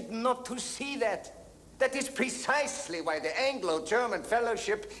intelligent not to see that. That is precisely why the Anglo-German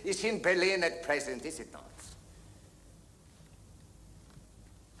Fellowship is in Berlin at present, is it not?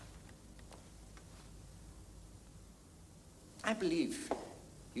 I believe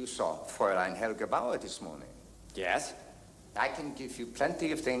you saw Fräulein Helga Bauer this morning. Yes? I can give you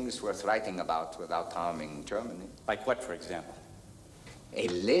plenty of things worth writing about without harming Germany. Like what, for example? A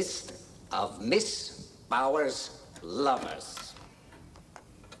list of Miss Bauer's lovers.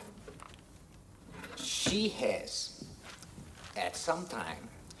 She has, at some time,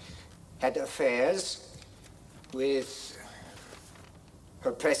 had affairs with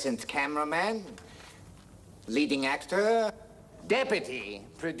her present cameraman, leading actor, deputy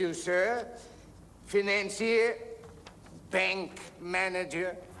producer, financier, bank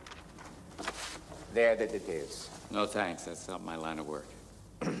manager. There are the details. No, thanks. That's not my line of work.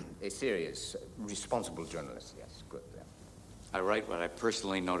 A serious, responsible journalist, yes, good. Yeah. I write what I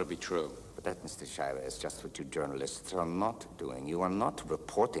personally know to be true. But that, Mr. Shirer, is just what you journalists are not doing. You are not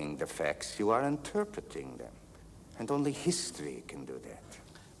reporting the facts, you are interpreting them. And only history can do that.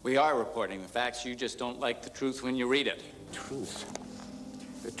 We are reporting the facts. You just don't like the truth when you read it. Truth?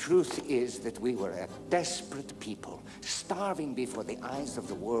 The truth is that we were a desperate people, starving before the eyes of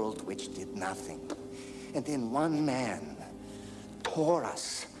the world which did nothing. And then one man tore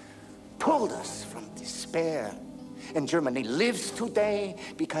us, pulled us from despair. And Germany lives today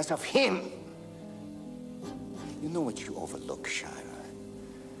because of him. You know what you overlook, Shirer?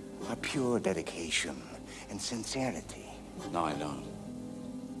 Our pure dedication and sincerity. No, I don't.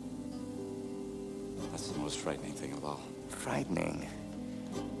 That's the most frightening thing of all. Frightening?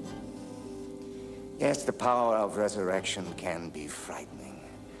 Yes, the power of resurrection can be frightening.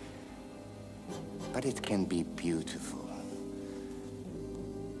 But it can be beautiful.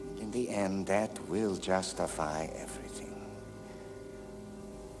 In the end, that will justify everything.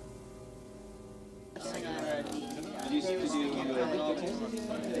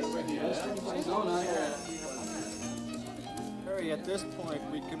 Harry, at this point,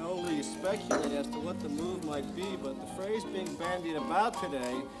 we can only speculate as to what the move might be, but the phrase being bandied about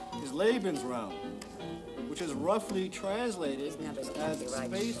today is Lebensraum, which is roughly translated as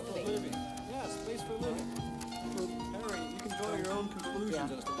space for living. Yeah, space for living. So, Harry, you can draw your own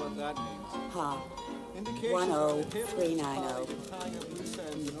conclusions as to what that means. Indications that Hitler is tying up loose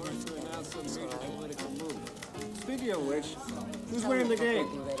ends in order to announce some major political move. Speaking of which, who's winning the game?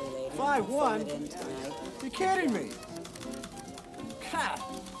 5-1? You're kidding me! God,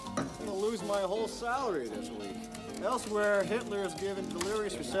 I'm gonna lose my whole salary this week. Elsewhere, Hitler is giving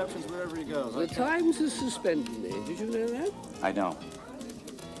delirious receptions wherever he goes. The Times is suspending me. Did you know that? I know.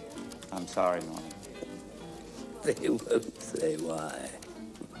 I'm sorry, Norman. They won't say why.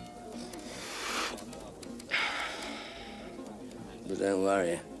 But don't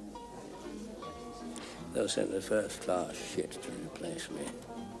worry. They'll send a first-class shit to replace me.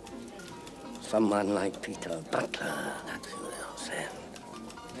 Someone like Peter Butler, that's who they'll send.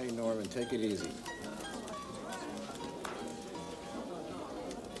 Hey, Norman, take it easy.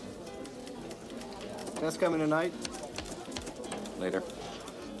 Test coming tonight? Later.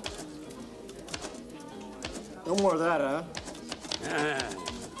 No more of that, huh?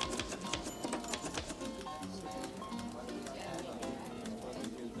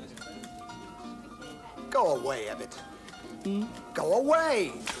 Go away, Ebbett. Go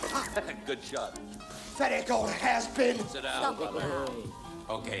away! Good shot. Pathetic old has-been. Sit down.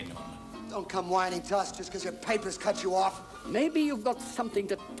 Okay, Norman. Don't come whining to us just because your papers cut you off. Maybe you've got something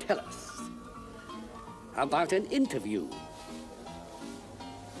to tell us. About an interview.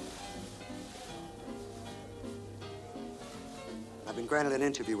 I've been granted an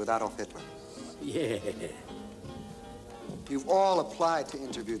interview with Adolf Hitler. Yeah. You've all applied to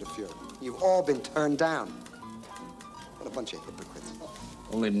interview the Fuhrer. You've all been turned down. What a bunch of hypocrites.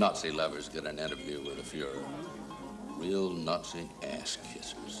 Only Nazi lovers get an interview with a Fuhrer. Real Nazi ass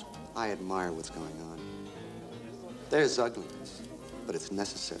kissers. I admire what's going on. There's ugliness, but it's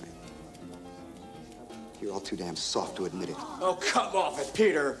necessary. You're all too damn soft to admit it. Oh, come off it,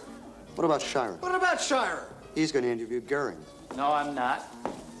 Peter. What about Shirer? What about Shirer? He's going to interview Goering. No, I'm not.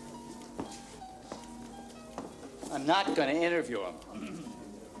 I'm not going to interview him.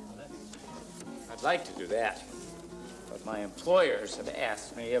 I'd like to do that. But my employers have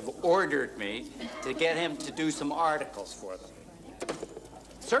asked me, have ordered me to get him to do some articles for them.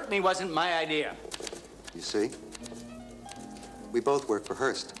 Certainly wasn't my idea. You see? We both work for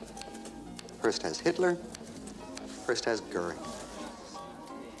Hearst. Hearst has Hitler. Hearst has Goering.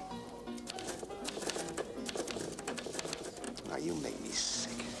 Now, you make me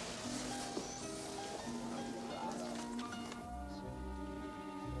sick.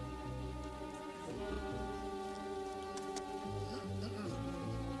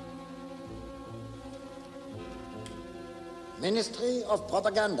 Ministry of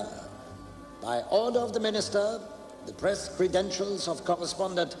Propaganda. By order of the Minister, the press credentials of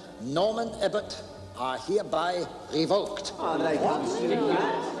correspondent Norman Abbott are hereby revoked.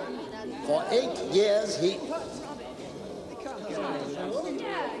 For 8 years he...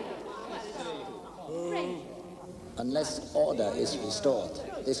 Unless order is restored,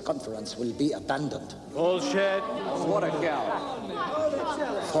 this conference will be abandoned. Bullshit. What a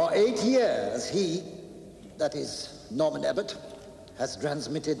gal. For 8 years he, that is Norman Abbott, has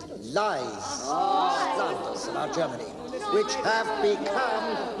transmitted lies, slanders about Germany, which have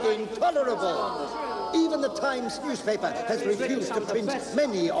become intolerable. Even the Times newspaper has refused to print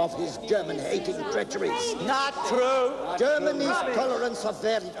many of his German-hating treacheries. Not true. Germany's tolerance of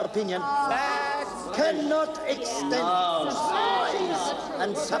varied opinion cannot extend to spies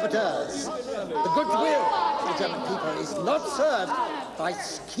and saboteurs. The goodwill of the German people is not served by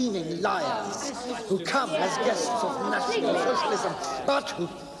scheming liars who come as guests of National Socialism,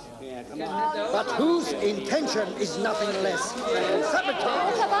 but whose intention is nothing less than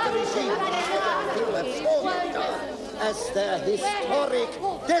sabotage the regime who have formed as their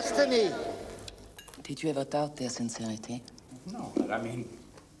historic destiny. Did you ever doubt their sincerity? No, but I mean,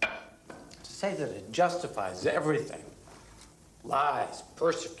 to say that it justifies everything. Lies,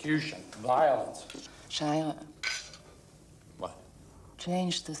 persecution, violence. Shirer. What?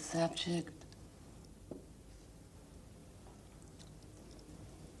 Change the subject.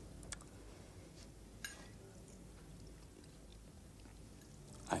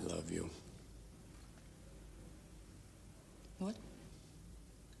 I love you. What?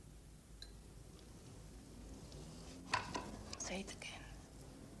 Say it again.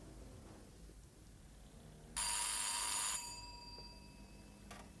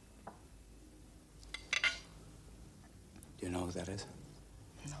 Do you know who that is?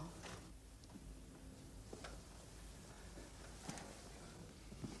 No.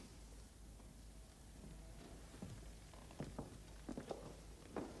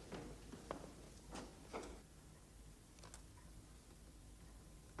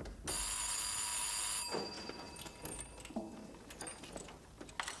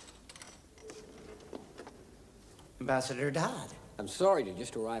 Ambassador Dodd. I'm sorry to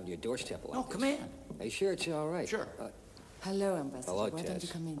just arrive at your doorstep like No, this. come in. Are you sure it's all right? Sure. Hello, Ambassador. Hello, Why don't Tess. you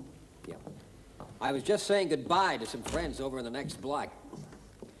come in? Yeah. I was just saying goodbye to some friends over in the next block.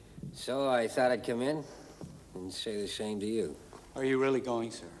 So I thought I'd come in and say the same to you. Are you really going,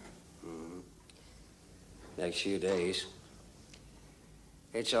 sir? Mm-hmm. Next few days.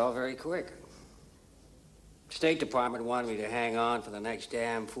 It's all very quick. State Department wanted me to hang on for the next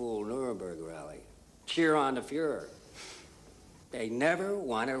damn fool Nuremberg rally. Cheer on the Fuhrer. They never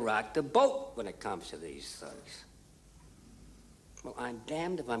want to rock the boat when it comes to these thugs. Well, I'm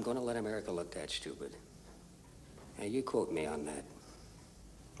damned if I'm going to let America look that stupid. Now, you quote me on that.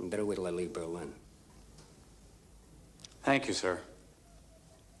 You better wait till I leave Berlin. Thank you, sir.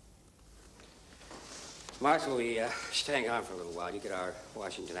 Marthe, will we staying on for a little while? You get our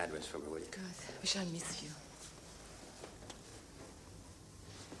Washington address from her, will you? Good. We shall miss you.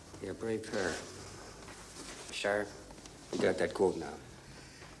 You're a brave pair. Shirer, you got that quote now.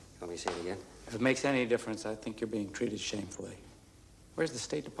 Want me to say it again? If it makes any difference, I think you're being treated shamefully. Where's the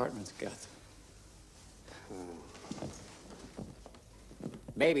State Department's guts?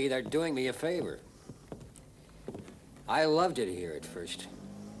 Maybe they're doing me a favor. I loved it here at first.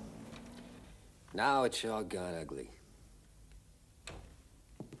 Now it's all got ugly.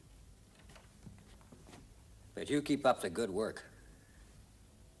 But you keep up the good work.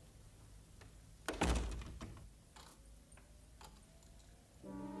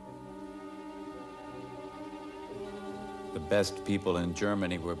 The best people in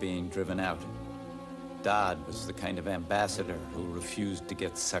Germany were being driven out. Dodd was the kind of ambassador who refused to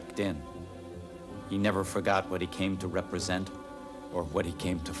get sucked in. He never forgot what he came to represent or what he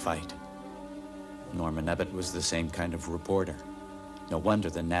came to fight. Norman Abbott was the same kind of reporter. No wonder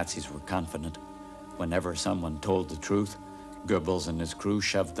the Nazis were confident. Whenever someone told the truth, Goebbels and his crew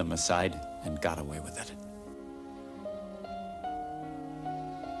shoved them aside and got away with it.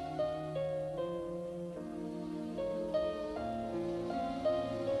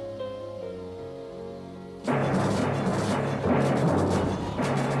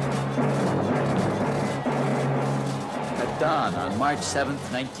 On March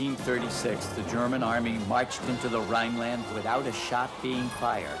 7th, 1936, the German army marched into the Rhineland without a shot being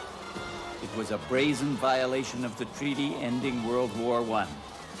fired. It was a brazen violation of the treaty ending World War I.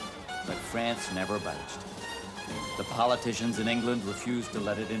 But France never budged. The politicians in England refused to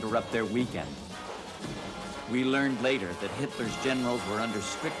let it interrupt their weekend. We learned later that Hitler's generals were under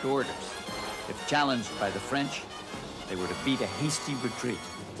strict orders. If challenged by the French, They were to beat a hasty retreat.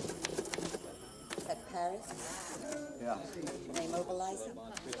 At Paris? Yeah. They mobilize them?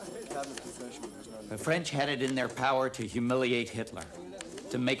 The French had it in their power to humiliate Hitler,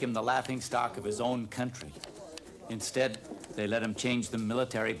 to make him the laughingstock of his own country. Instead, they let him change the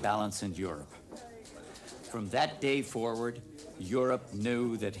military balance in Europe. From that day forward, Europe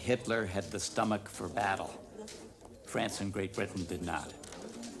knew that Hitler had the stomach for battle. France and Great Britain did not.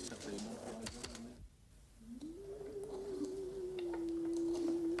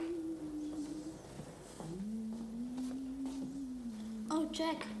 Oh,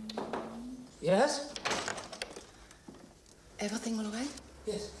 Jack. Yes? Everything all right?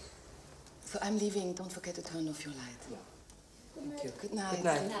 Yes. So I'm leaving. Don't forget to turn off your light. Yeah. Thank you. Good night. Good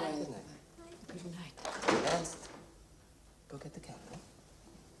night. Good night. Good night. Good night. Ernst, go get the candle.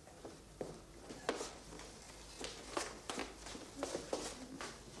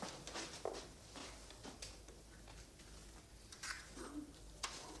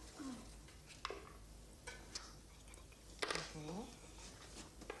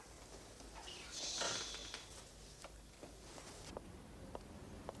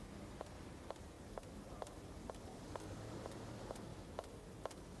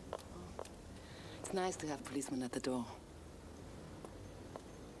 It's nice to have policemen at the door.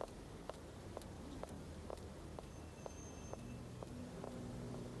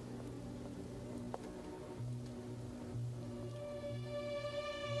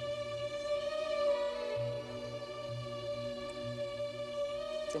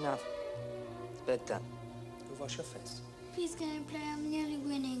 It's enough. It's bedtime. Go wash your face. Please, can I play? I'm nearly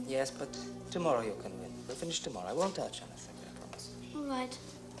winning. Yes, but tomorrow you can win. We'll finish tomorrow. I won't touch anything, I promise. All right.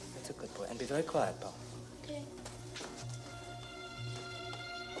 That's a good boy. And be very quiet, pal. Okay.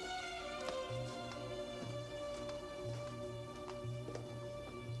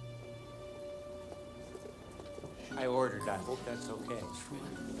 I ordered. I hope that's okay.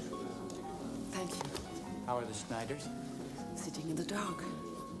 Thank you. How are the Schneiders? Sitting in the dark.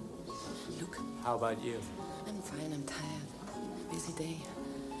 Look. How about you? I'm fine. I'm tired. Busy day.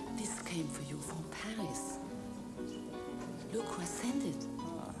 This came for you from Paris. Look who I sent it.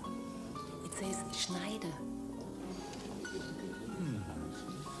 It says Schneider.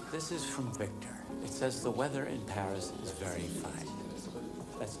 This is from Victor. It says the weather in Paris is very fine.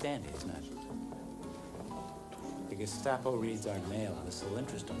 That's dandy, isn't it? The Gestapo reads our mail. This will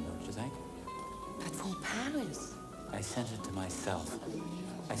interest them, don't you think? But from Paris? I sent it to myself.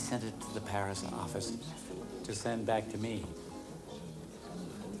 I sent it to the Paris office to send back to me.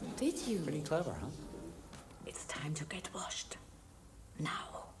 Did you? Pretty clever, huh? It's time to get washed.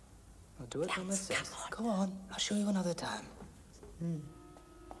 Now. I'll do it by myself. Go on. I'll show you another time.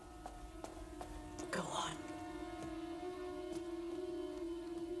 Go on.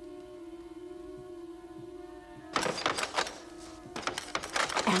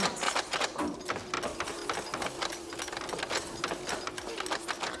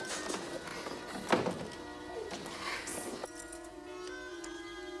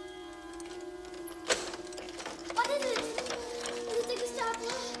 What is it? Is it the Gestapo?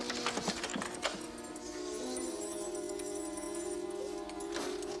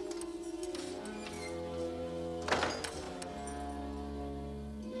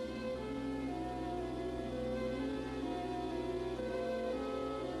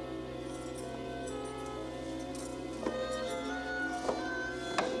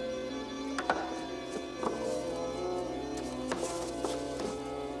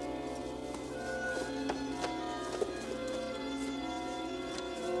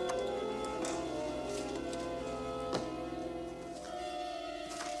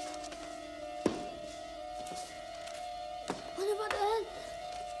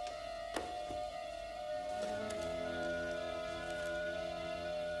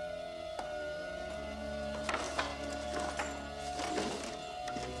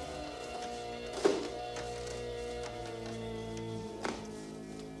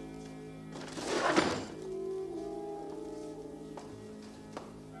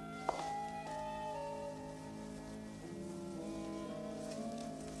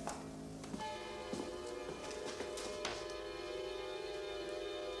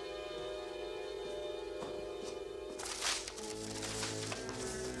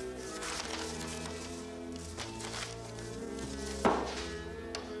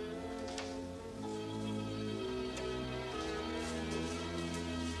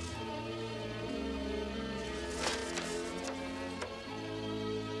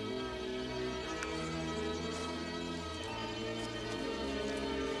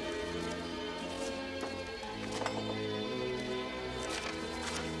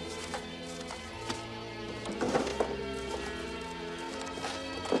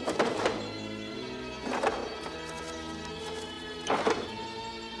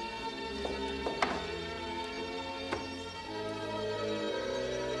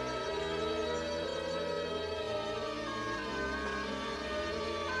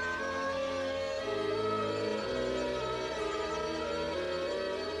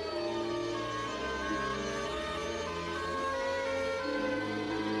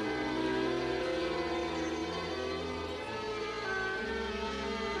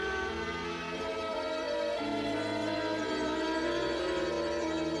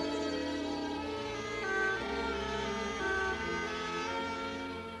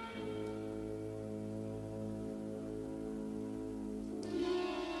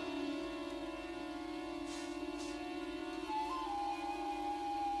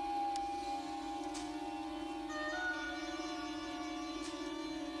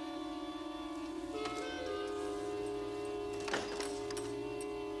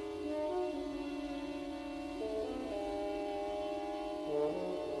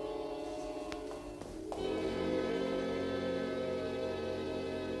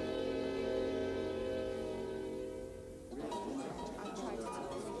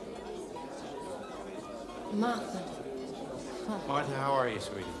 Marthe. Marthe, how are you,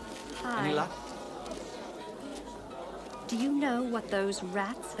 sweetie? Hi. Any luck? Do you know what those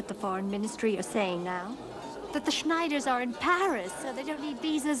rats at the Foreign Ministry are saying now? That the Schneiders are in Paris, so they don't need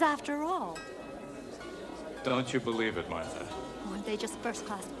visas after all. Don't you believe it, Marthe? Aren't they just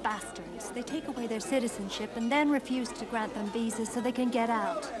first-class bastards? They take away their citizenship and then refuse to grant them visas so they can get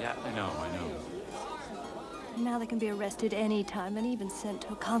out. Yeah, I know. And now they can be arrested anytime and even sent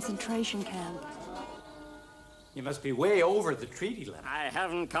to a concentration camp. You must be way over the treaty limit. I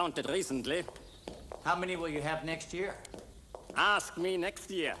haven't counted recently. How many will you have next year? Ask me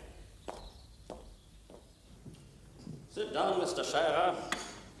next year. Sit down, Mr. Shirer.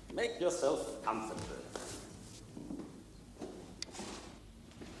 Make yourself comfortable.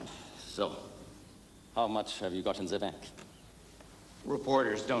 So, how much have you got in the bank?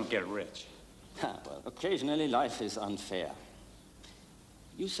 Reporters don't get rich. Well, occasionally life is unfair.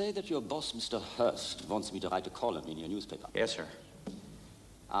 You say that your boss, Mr. Hurst, wants me to write a column in your newspaper. Yes, sir.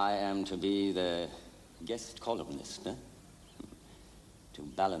 I am to be the guest columnist, eh? To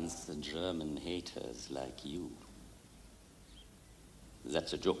balance the German haters like you.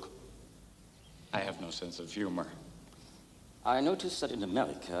 That's a joke. I have no sense of humor. I noticed that in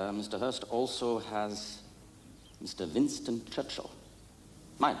America, Mr. Hurst also has Mr. Winston Churchill.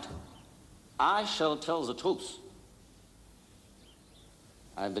 Mind, I shall tell the truth.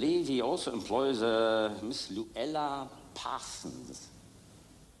 I believe he also employs Miss Luella Parsons.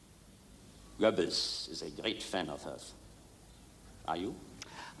 Goebbels is a great fan of hers. Are you?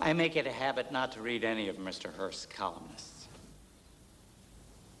 I make it a habit not to read any of Mr. Hurst's columnists.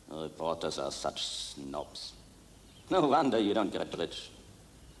 Reporters are such snobs. No wonder you don't get rich.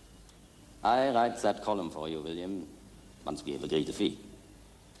 I write that column for you, William, once we have agreed a fee.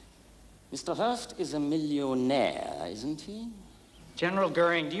 Mr. Hurst is a millionaire, isn't he? General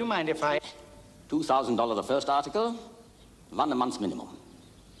Goering, do you mind if I... $2,000 the first article, $1 a month's minimum.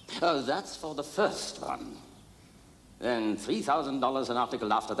 Oh, that's for the first one. Then $3,000 an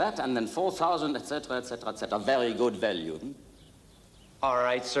article after that, and then $4,000, etc., etc., etc. Very good value. All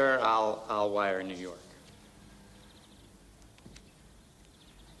right, sir. I'll wire New York.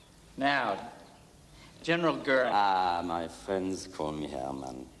 Now, General Goering. Ah, my friends call me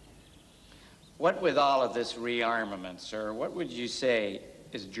Hermann. What with all of this rearmament, sir, what would you say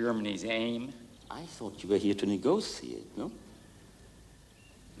is Germany's aim? I thought you were here to negotiate, no?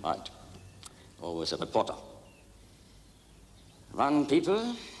 Right. Always a reporter. One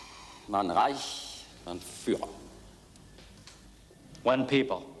people, one Reich, one Führer. One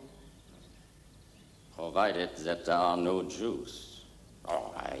people. Provided that there are no Jews.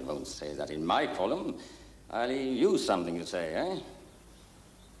 Oh, I won't say that in my column. I'll leave you something to say, eh?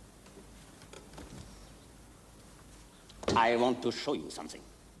 I want to show you something.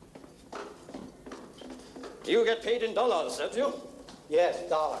 You get paid in dollars, don't you? Yes,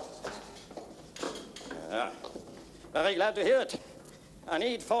 dollars. Yeah. Very glad to hear it. I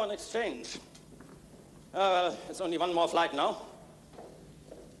need foreign exchange. Well, it's only one more flight now.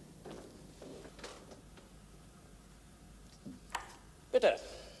 Bitte.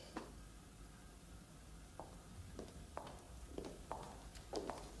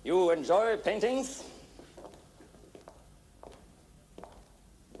 You enjoy paintings?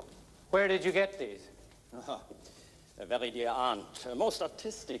 Where did you get these? A very dear aunt, a most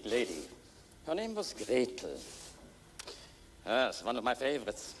artistic lady. Her name was Gretel. Yes, one of my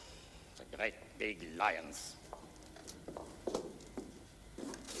favorites. The great big lions.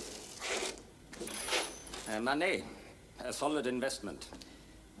 Manet, a solid investment.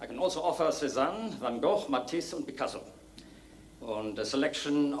 I can also offer Cézanne, Van Gogh, Matisse, and Picasso. And a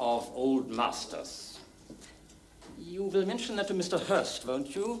selection of old masters. You will mention that to Mr. Hurst,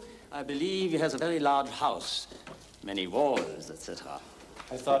 won't you? I believe he has a very large house, many walls, etc.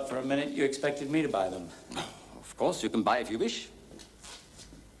 I thought for a minute you expected me to buy them. Of course, you can buy if you wish.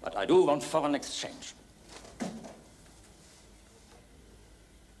 But I do want foreign exchange.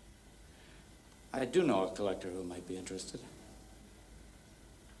 I do know a collector who might be interested.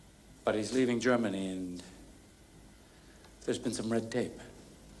 But he's leaving Germany and there's been some red tape.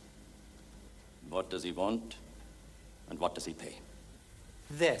 What does he want? And what does he pay?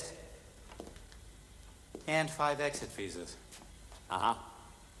 This. And 5 exit visas. Uh-huh.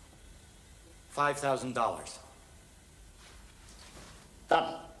 $5,000.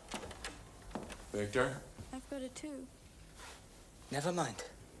 Done. Victor? I've got it too. Never mind.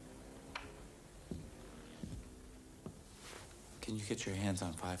 Can you get your hands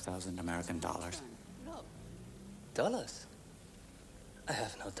on 5,000 American dollars? Dollars? I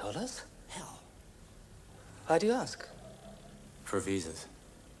have no dollars. Hell. Why do you ask? For visas.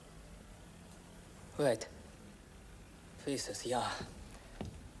 Wait. Visas, yeah.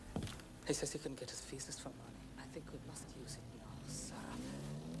 He says he couldn't get his visas for money. I think we must use it now, sir.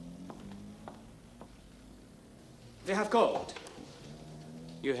 We have gold.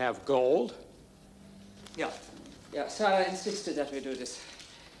 You have gold? Yeah. Yeah, Sarah insisted that we do this.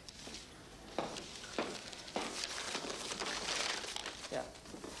 Yeah.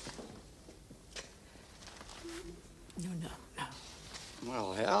 No.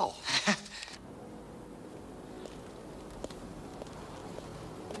 Well, hell.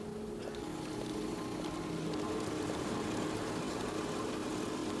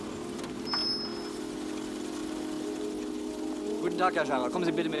 Guten Tag, Herr Shirer. Kommen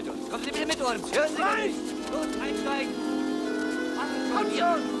Sie bitte mit uns. Kommen Sie bitte mit uns. Hören Sie mich. Los, einsteigen. Kommt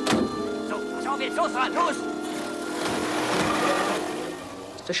schon. So, pass auf jetzt. Los, ran, los.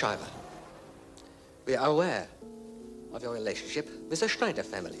 Mr. Shirer, we are aware of your relationship with the Schneider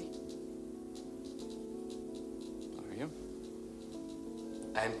family. Are you?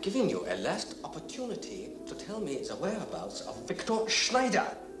 I am giving you a last opportunity to tell me the whereabouts of Victor Schneider.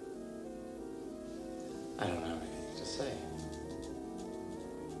 I don't have anything to say.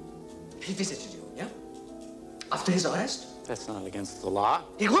 He visited you, yeah? After his arrest? That's not against the law.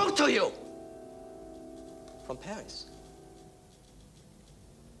 He wrote to you! From Paris.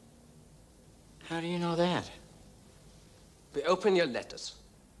 How do you know that? We open your letters.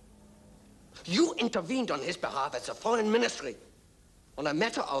 You intervened on his behalf at the Foreign Ministry on a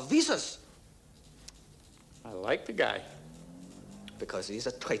matter of visas. I like the guy. Because he's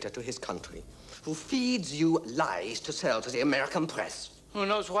a traitor to his country, who feeds you lies to sell to the American press. Who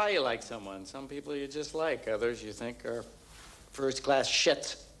knows why you like someone? Some people you just like, others you think are first-class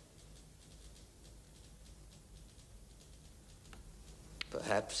shit.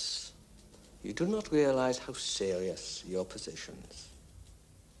 Perhaps you do not realize how serious your position is.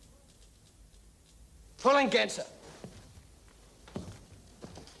 Fräulein Gänse!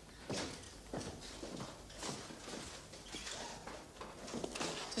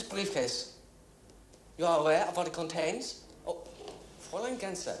 This briefcase, you are aware of what it contains? Oh, Fräulein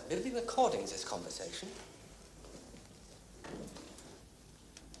Gänse will be recording this conversation.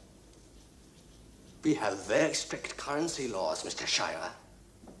 We have very strict currency laws, Mr. Shirer.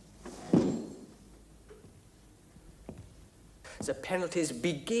 The penalties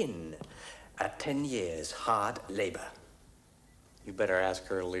begin at 10 years hard labor. You better ask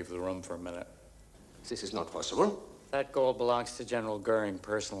her to leave the room for a minute. This is not possible. That gold belongs to General Goering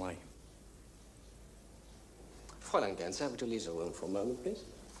personally. Fräulein Gänse, would you leave the room for a moment, please?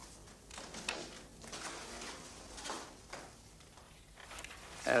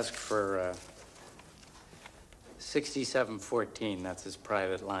 Ask for 6714. That's his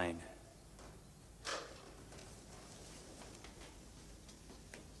private line.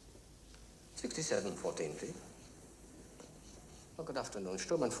 $67.14, please. Oh, good afternoon.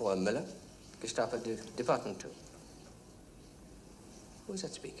 Sturmbannführer Müller, Gestapo Department 2. Who is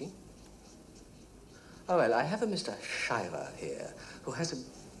that speaking? Oh, well, I have a Mr. Shirer here who has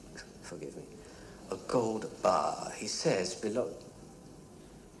forgive me, a gold bar. He says below.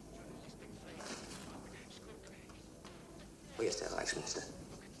 Oh, yes, Herr Reichsminister.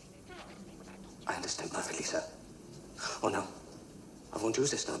 I understand perfectly, sir. Oh, no. I won't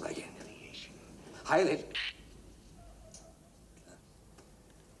use this number again. Highly.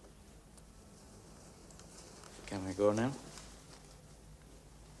 Can I go now?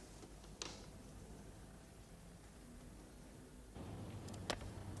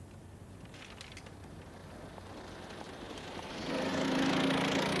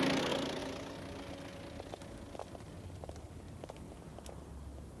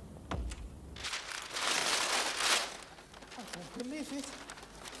 Believe it.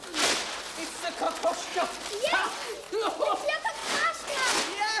 It's the Kokoschka! Yes! It's your Kokoschka!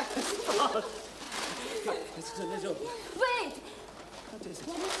 Yes! It's a little... Wait! What is it?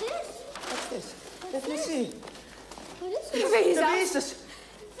 What is this? What's this? Let me see. What is It's this? the visas!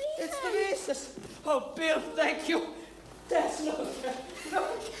 It's the visas! Oh, Bill, thank you! That's no...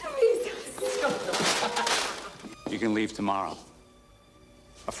 You can leave tomorrow.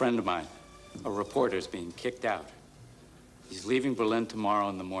 A friend of mine, a reporter's being kicked out. He's leaving Berlin tomorrow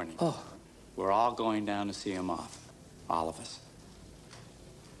in the morning. Oh. We're all going down to see him off. All of us.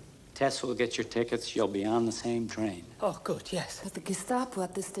 Tess will get your tickets. You'll be on the same train. Oh, good, yes. But the Gestapo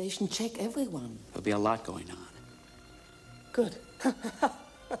at the station check everyone. There'll be a lot going on. Good.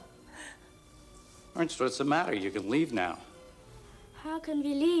 Ernst, what's the matter? You can leave now. How can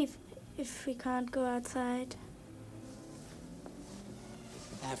we leave if we can't go outside?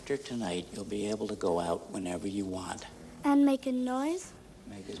 After tonight, you'll be able to go out whenever you want. And make a noise?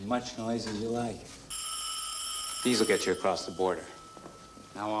 Make as much noise as you like. These will get you across the border.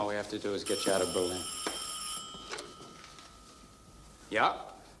 Now all we have to do is get you out of Berlin. Yeah?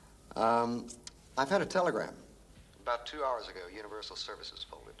 I've had a telegram. About 2 hours ago, Universal Services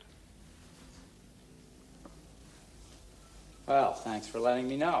folded. Well, thanks for letting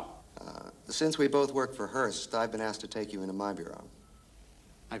me know. Since we both work for Hearst, I've been asked to take you into my bureau.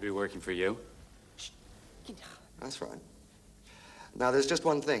 I'd be working for you. That's right. Now, there's just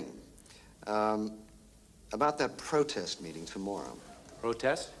one thing. About that protest meeting tomorrow.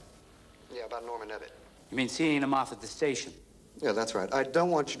 Protest? Yeah, about Norman Ebbett. You mean seeing him off at the station? Yeah, that's right. I don't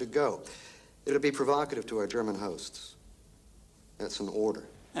want you to go. It'll be provocative to our German hosts. That's an order.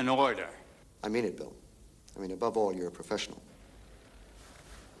 An order? I mean it, Bill. I mean, above all, you're a professional.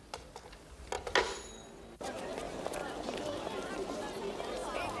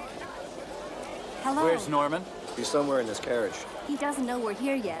 Hello. Where's Norman? He's somewhere in this carriage. He doesn't know we're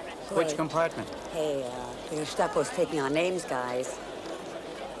here yet. Which compartment? Hey, the Gestapo's taking our names, guys.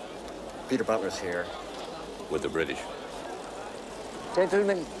 Peter Butler's here. With the British.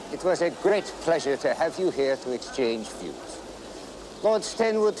 Gentlemen, it was a great pleasure to have you here to exchange views. Lord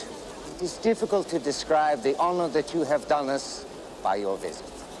Stenwood, it is difficult to describe the honor that you have done us by your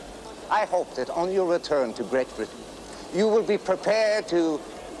visit. I hope that on your return to Great Britain, you will be prepared to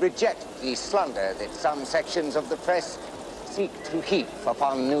reject the slander that some sections of the press seek to heap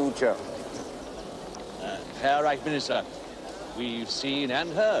upon New Germany. Herr Reich Minister, we've seen and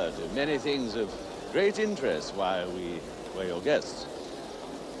heard many things of great interest while we were your guests.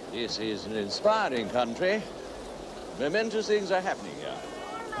 This is an inspiring country. Momentous things are happening here.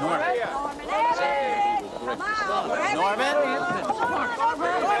 Norman. Hey!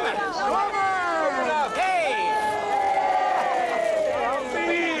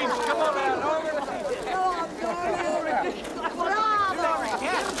 Please, come on now,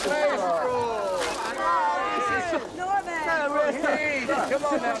 Norman. Come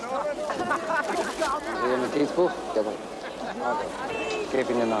on now, Norman. Wil je een notitieboek? Ja, dan. Oké. Geef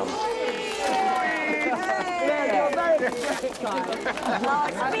je een naam.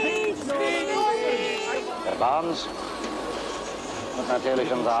 Der Barnes und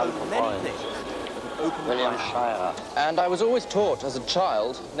natürlich unser alter Freund, William Shirer. And I was always taught as a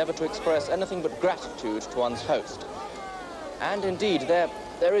child never to express anything but gratitude to one's host. And indeed,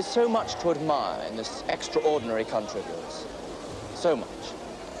 there is so much to admire in this extraordinary country of yours. So much.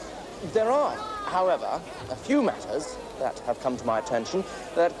 There are, however, a few matters that have come to my attention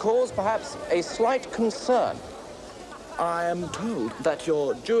that cause perhaps a slight concern. I am told that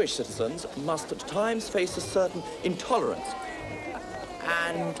your Jewish citizens must at times face a certain intolerance.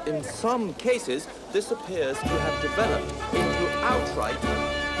 And in some cases, this appears to have developed into outright...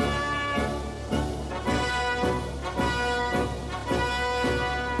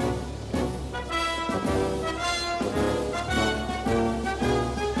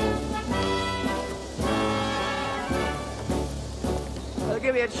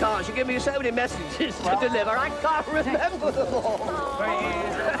 Give me a chance. You give me so many messages to deliver, I can't remember them all.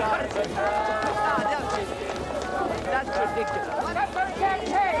 That's ridiculous.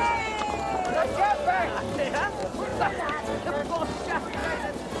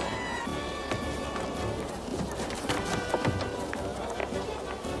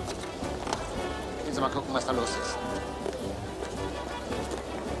 Gehen Sie mal gucken, was da los ist.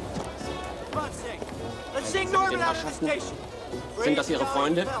 Let's sing Norman out of the station. Sind das Ihre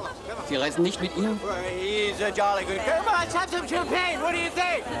Freunde? Sie reisen nicht mit Ihnen? He's a jolly good guy. Come on, let's have some champagne. What do you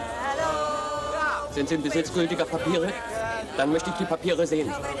think? Sind Sie in Besitz gültiger Papiere? Dann möchte ich die Papiere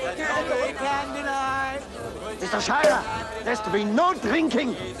sehen. Mr. Shirer, there's to be no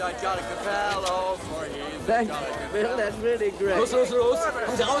drinking. He's a jolly good fellow. Thanks, Bill, that's really great. Los, los, los!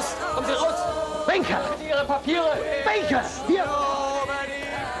 Kommen Sie raus! Kommen Sie raus! Baker! Ihre Papiere! Baker! Hier! Oh,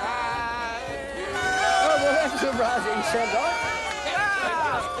 well, that's surprising, Senator.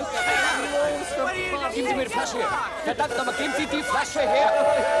 Geben Sie mir die Flasche her! Verdammt nochmal, geben Sie die Flasche her!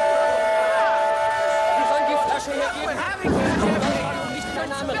 Sie sollen die Flasche hergeben! Nicht in der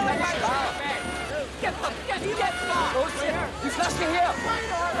Name, ganz klar! Los, die Flasche her!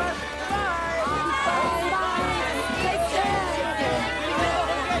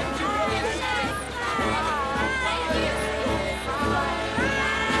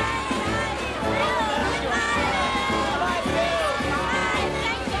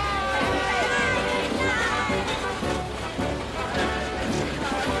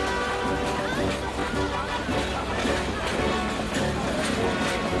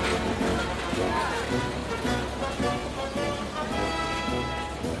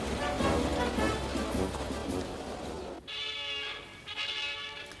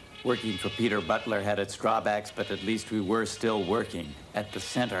 Working for Peter Butler had its drawbacks, but at least we were still working at the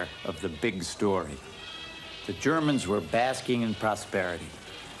center of the big story. The Germans were basking in prosperity.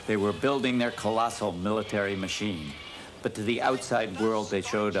 They were building their colossal military machine. But to the outside world, they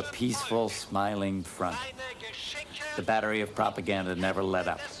showed a peaceful, smiling front. The battery of propaganda never let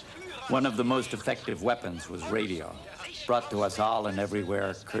up. One of the most effective weapons was radio, brought to us all and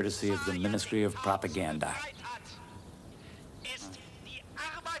everywhere, courtesy of the Ministry of Propaganda.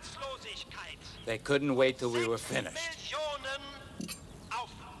 They couldn't wait till we were finished.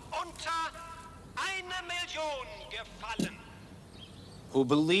 Who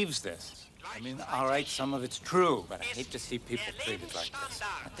believes this? I mean, all right, some of it's true, but I hate to see people treated like this.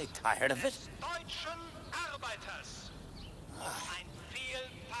 Aren't they tired of it?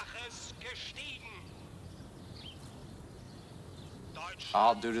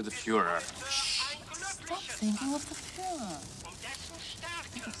 All due to the Fuhrer. Stop thinking of the Fuhrer.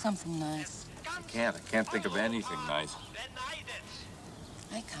 Think of something nice. I can't think of anything nice.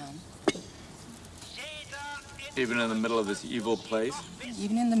 I can. Even in the middle of this evil place?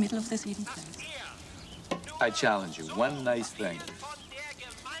 Even in the middle of this evil place. I challenge you, one nice thing.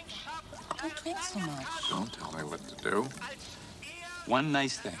 Don't drink so much. Don't tell me what to do. One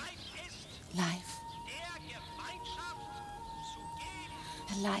nice thing. Life.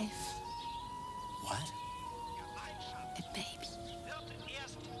 A life. What? A baby.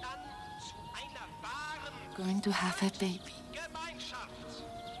 Going to have a baby.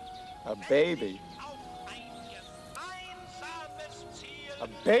 A baby? A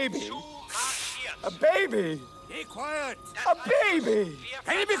baby? A baby? Be quiet! A baby!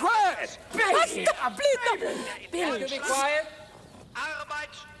 Can you be quiet? Baby! A baby! Can you be quiet?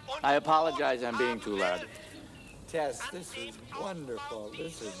 I apologize, I'm being too loud. Tess, this is wonderful.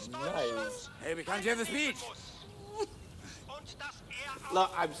 This is nice. Hey, we can't hear the speech.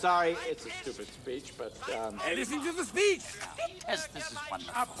 Look, I'm sorry, it's a stupid speech, but, Hey, listen to the speech! Yes, this is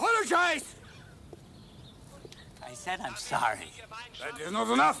wonderful. Apologize! I said I'm sorry. That is not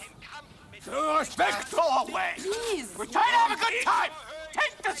enough. So respect. Go away. Please. We're trying to have a good time.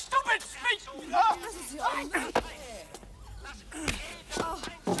 Take the stupid speech. Oh.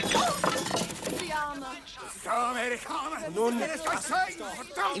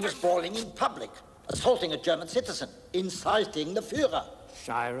 He was brawling in public, assaulting a German citizen, insulting the Führer.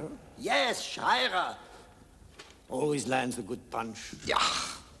 Shirer? Yes, Shirer. Always lands a good punch. Yeah,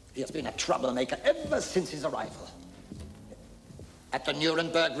 he has been a troublemaker ever since his arrival. At the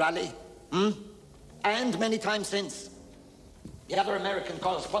Nuremberg rally, and many times since. The other American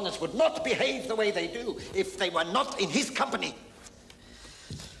correspondents would not behave the way they do if they were not in his company.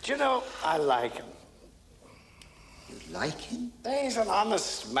 Do you know, I like him. You like him? He's an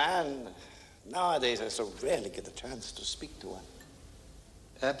honest man. Nowadays, I so rarely get a chance to speak to him.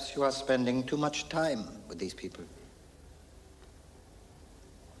 Perhaps you are spending too much time with these people.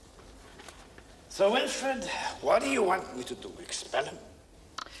 So, Wilfred, what do you want me to do? Expel him?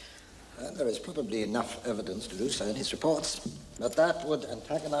 There is probably enough evidence to do so in his reports, but that would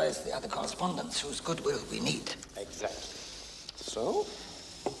antagonize the other correspondents whose goodwill we need. Exactly. So?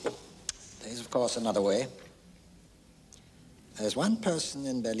 There is, of course, another way. There's one person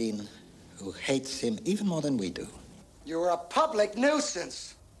in Berlin who hates him even more than we do. You're a public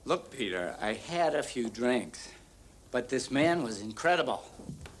nuisance. Look, Peter, I had a few drinks, but this man was incredible.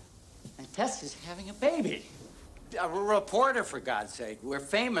 And Tess is having a baby. A reporter, for God's sake. We're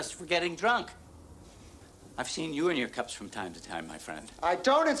famous for getting drunk. I've seen you in your cups from time to time, my friend. I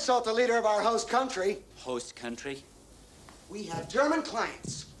don't insult the leader of our host country. Host country? We have German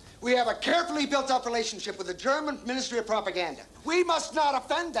clients. We have a carefully built-up relationship with the German Ministry of Propaganda. We must not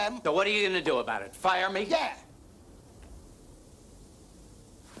offend them. So what are you going to do about it? Fire me? Yeah.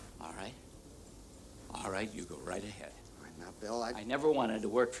 All right. All right, you go right ahead. All right, now, Bill, I never wanted to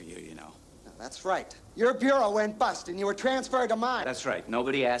work for you, you know. No, that's right. Your bureau went bust, and you were transferred to mine. That's right.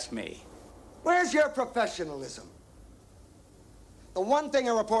 Nobody asked me. Where's your professionalism? The one thing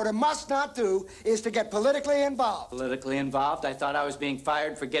a reporter must not do is to get politically involved. Politically involved? I thought I was being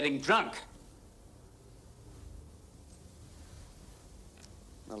fired for getting drunk.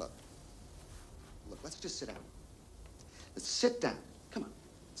 Now, look. Look, let's just sit down. Let's sit down. Come on.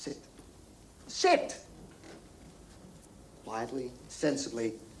 Sit. Sit! Quietly,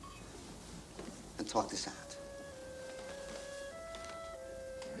 sensibly, and talk this out.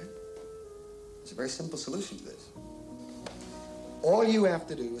 All right? There's a very simple solution to this. All you have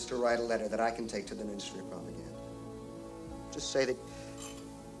to do is to write a letter that I can take to the Ministry of Propaganda. Just say that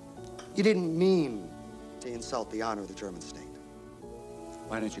you didn't mean to insult the honor of the German state.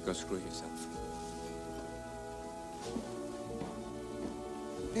 Why don't you go screw yourself?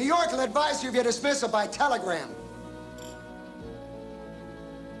 New York will advise you of your dismissal by telegram.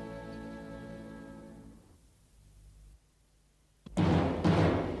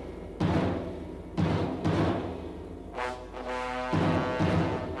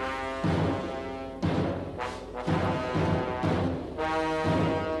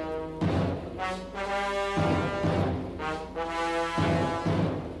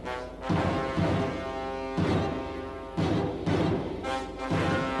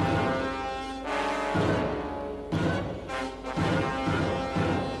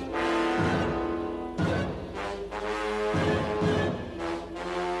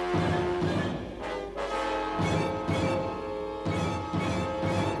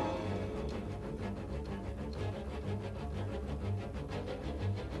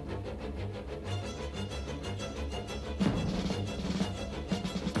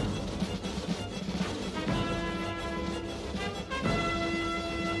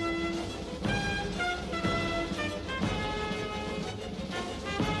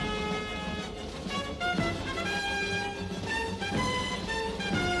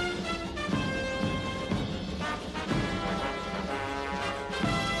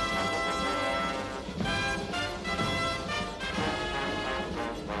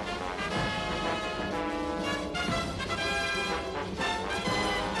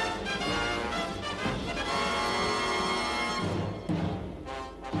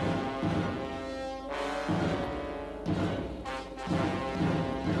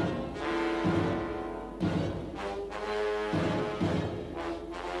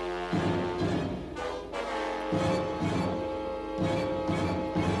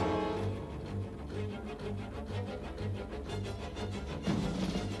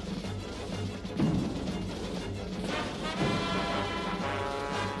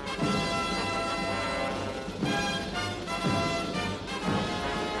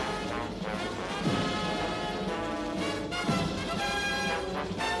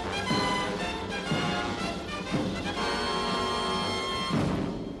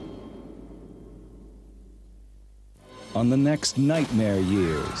 On the next nightmare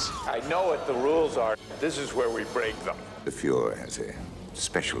years. I know what the rules are. This is where we break them. The Fuhrer has a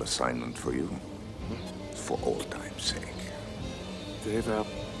special assignment for you. For old time's sake. They were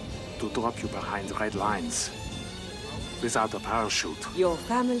to drop you behind the red lines. Without a parachute. Your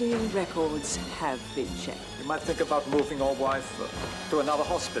family records have been checked. You might think about moving your wife to another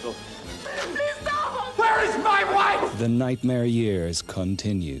hospital. Please don't! Where is my wife? The nightmare years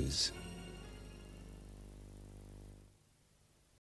continues.